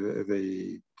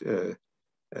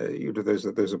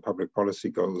 Those are public policy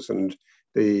goals, and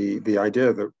the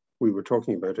idea that we were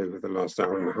talking about over the last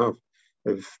hour and a half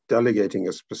of delegating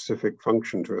a specific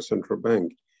function to a central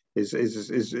bank is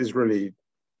really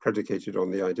predicated on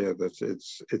the idea that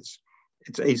it's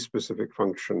a specific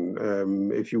function.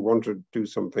 If you want to do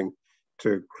something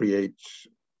to create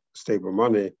stable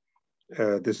money,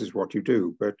 this is what you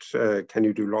do. But can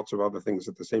you do lots of other things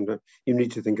at the same time? You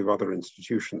need to think of other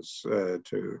institutions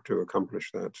to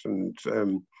accomplish that. And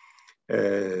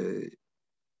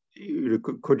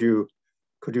could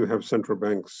you have central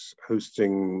banks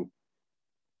hosting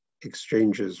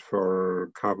exchanges for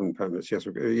carbon permits? Yes,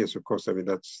 of course. I mean,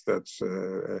 that's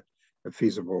a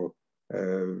feasible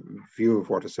view of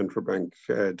what a central bank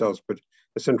does. But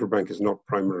a central bank is not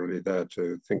primarily there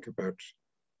to think about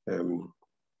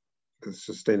the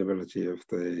sustainability of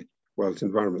the world's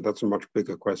environment. That's a much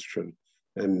bigger question,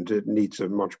 and it needs a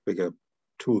much bigger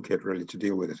toolkit really to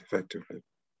deal with it effectively.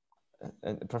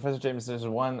 And Professor James, there's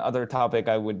one other topic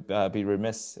I would be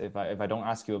remiss if I don't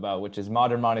ask you about, which is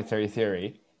modern monetary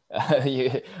theory.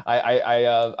 I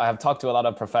have talked to a lot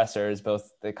of professors,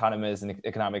 both economists and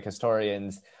economic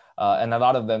historians, and a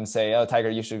lot of them say, "Oh,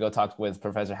 Tiger, you should go talk with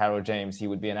Professor Harold James. He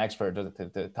would be an expert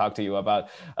to talk to you about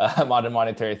modern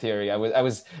monetary theory." I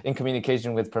was in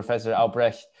communication with Professor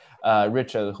Albrecht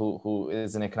Ritschl, who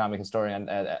is an economic historian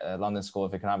at London School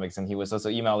of Economics, and he was also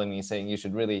emailing me saying you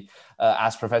should really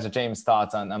ask Professor James'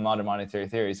 thoughts on modern monetary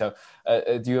theory. So,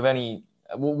 do you have any?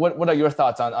 What are your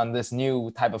thoughts on this new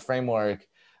type of framework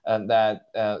that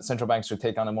central banks should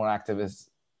take on a more activist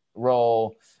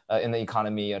role in the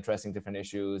economy, addressing different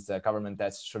issues, government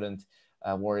debts shouldn't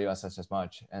worry us as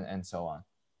much, and so on?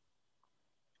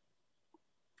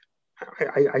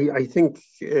 I think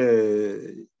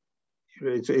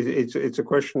it's a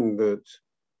question that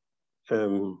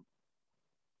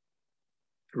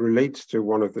relates to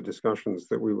one of the discussions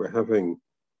that we were having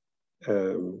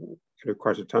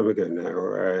quite a time ago now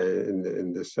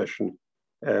in this session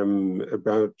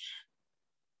about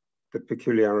the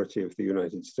peculiarity of the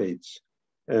United States.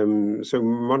 So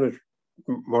modern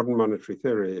monetary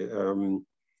theory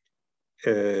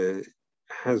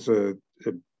has a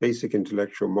basic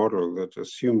intellectual model that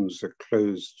assumes a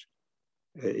closed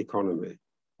economy.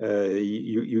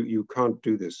 You can't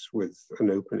do this with an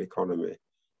open economy.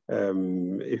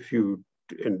 If you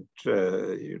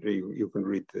can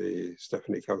read the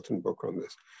Stephanie Kelton book on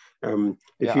this.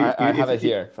 I have it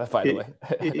here, by the way.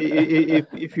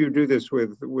 if you do this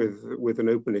with an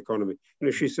open economy,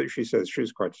 she says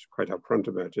she's quite upfront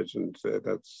about it, and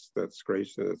that's great.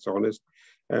 That's honest.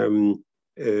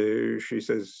 she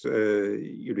says,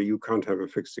 you can't have a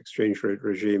fixed exchange rate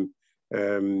regime.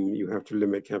 You have to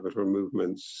limit capital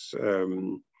movements.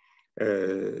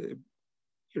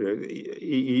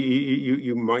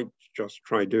 You might just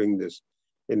try doing this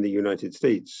in the United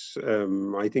States.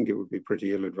 I think it would be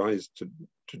pretty ill-advised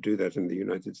to do that in the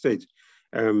United States.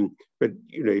 But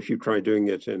if you try doing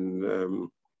it in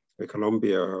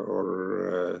Colombia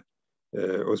or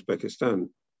Uzbekistan,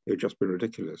 it would just be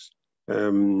ridiculous.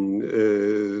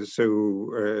 This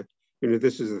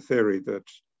is a theory that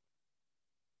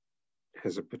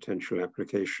has a potential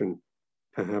application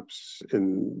perhaps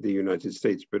in the United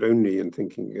States, but only in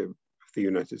thinking of the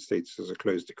United States as a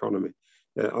closed economy.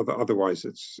 Otherwise,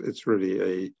 it's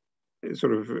really a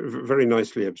sort of very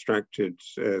nicely abstracted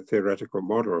theoretical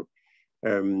model,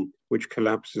 which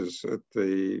collapses at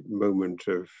the moment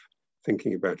of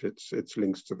thinking about its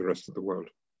links to the rest of the world.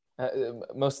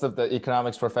 Most of the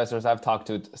economics professors I've talked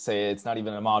to say it's not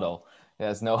even a model. It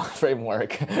has no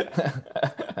framework.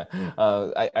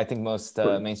 I think most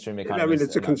mainstream economists. I mean,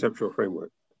 it's a conceptual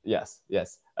framework. Yes,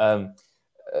 yes.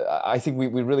 I think we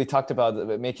really talked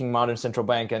about making modern central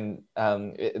bank, and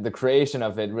the creation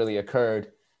of it really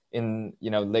occurred in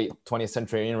late 20th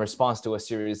century in response to a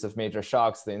series of major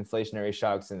shocks, the inflationary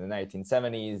shocks in the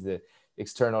 1970s, the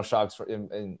external shocks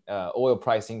in oil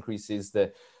price increases,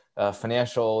 the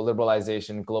financial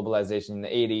liberalization, globalization in the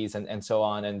 80s, and so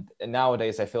on. And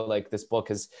nowadays, I feel like this book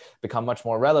has become much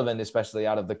more relevant, especially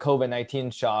out of the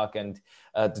COVID-19 shock and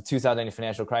the 2008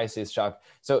 financial crisis shock.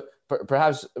 So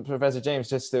perhaps, Professor James,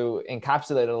 just to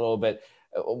encapsulate it a little bit,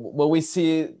 will we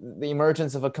see the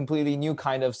emergence of a completely new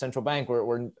kind of central bank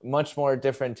where much more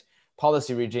different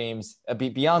policy regimes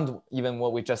beyond even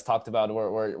what we just talked about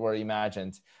were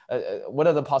imagined? What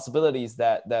are the possibilities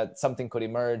that something could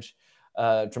emerge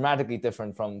dramatically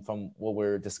different from what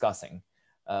we're discussing?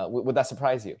 Would that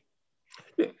surprise you?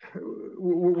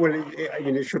 Well, I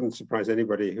mean, it shouldn't surprise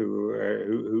anybody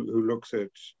who looks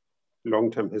at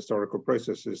long-term historical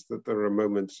processes that there are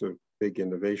moments of big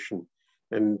innovation.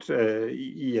 And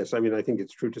yes, I mean, I think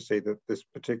it's true to say that this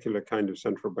particular kind of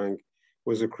central bank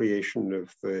was a creation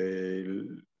of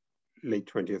the late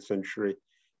 20th century,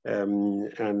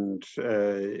 and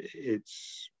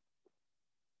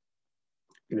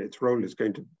its role is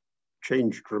going to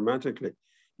change dramatically.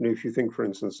 If you think, for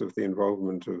instance, of the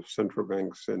involvement of central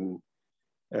banks in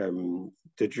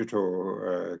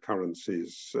digital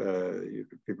currencies,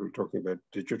 people are talking about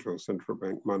digital central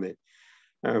bank money.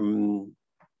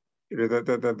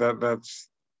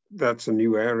 That's a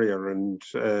new area, and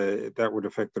that would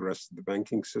affect the rest of the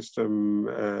banking system.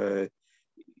 Do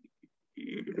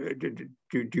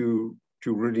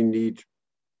you really need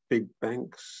big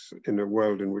banks in a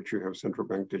world in which you have central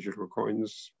bank digital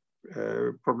coins?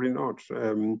 Probably not.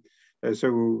 So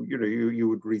you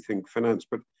would rethink finance,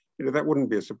 but that wouldn't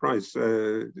be a surprise.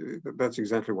 That's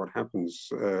exactly what happens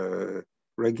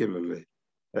regularly,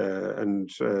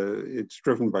 and it's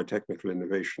driven by technical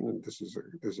innovation. And this is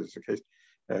a case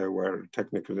where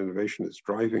technical innovation is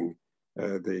driving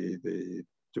the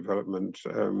development.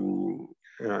 I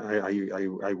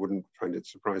wouldn't find it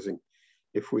surprising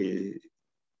if we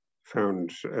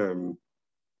found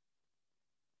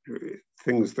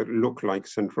things that look like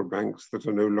central banks that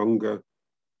are no longer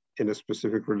in a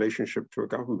specific relationship to a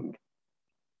government.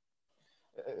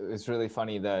 It's really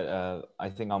funny that I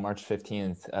think on March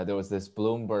 15th, there was this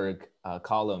Bloomberg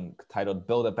column titled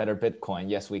 "Build a Better Bitcoin,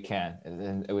 Yes We Can."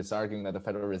 And it was arguing that the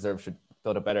Federal Reserve should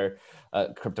build a better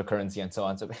cryptocurrency and so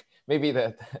on. So maybe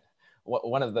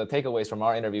one of the takeaways from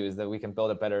our interview is that we can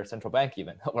build a better central bank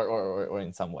even, or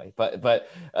in some way. But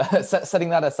setting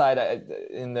that aside,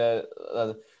 in the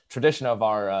tradition of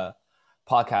our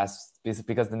podcast,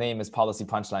 because the name is Policy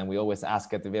Punchline, we always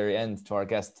ask at the very end to our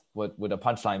guest, what would a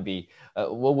punchline be?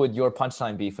 What would your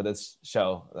punchline be for this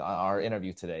show, our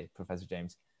interview today, Professor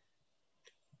James?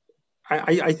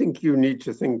 I think you need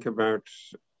to think about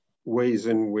ways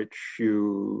in which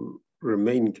you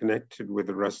remain connected with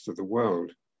the rest of the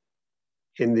world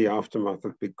in the aftermath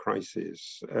of big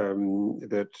crises,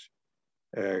 that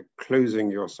closing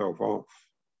yourself off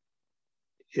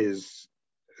is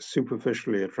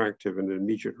superficially attractive and an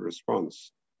immediate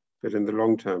response, but in the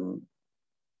long term,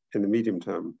 in the medium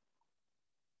term,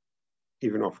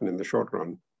 even often in the short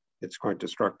run, it's quite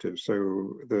destructive. So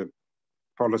the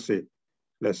policy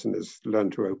lesson is learn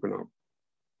to open up.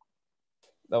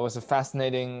 That was a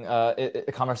fascinating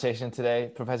conversation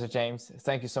today, Professor James.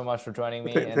 Thank you so much for joining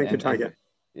me. Thank you, Tiger.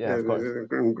 Yeah, of course.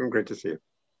 Great to see you.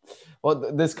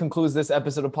 Well, this concludes this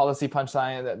episode of Policy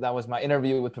Punchline. That was my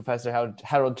interview with Professor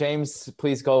Harold James.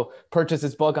 Please go purchase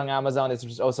his book on Amazon.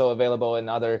 It's also available in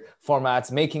other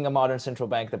formats. Making a Modern Central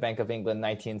Bank, the Bank of England,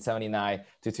 1979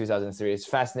 to 2003. It's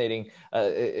fascinating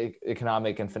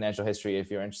economic and financial history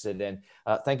if you're interested in.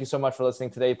 Thank you so much for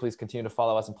listening today. Please continue to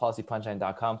follow us on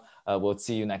policypunchline.com. We'll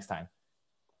see you next time.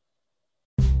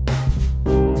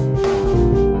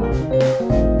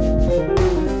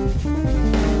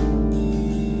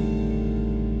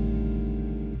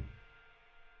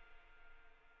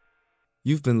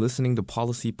 You've been listening to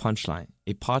Policy Punchline,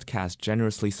 a podcast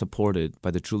generously supported by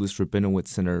the Julius Rabinowitz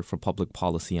Center for Public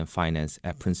Policy and Finance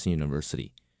at Princeton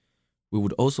University. We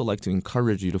would also like to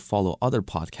encourage you to follow other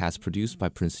podcasts produced by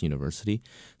Princeton University,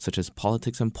 such as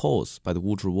Politics and Polls by the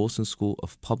Woodrow Wilson School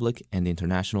of Public and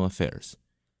International Affairs.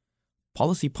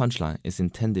 Policy Punchline is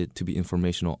intended to be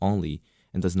informational only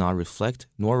and does not reflect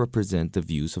nor represent the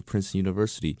views of Princeton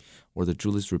University or the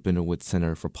Julius Rabinowitz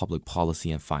Center for Public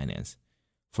Policy and Finance.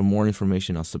 For more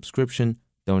information on subscription,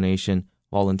 donation,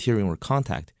 volunteering, or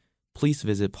contact, please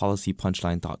visit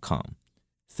policypunchline.com.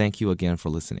 Thank you again for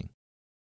listening.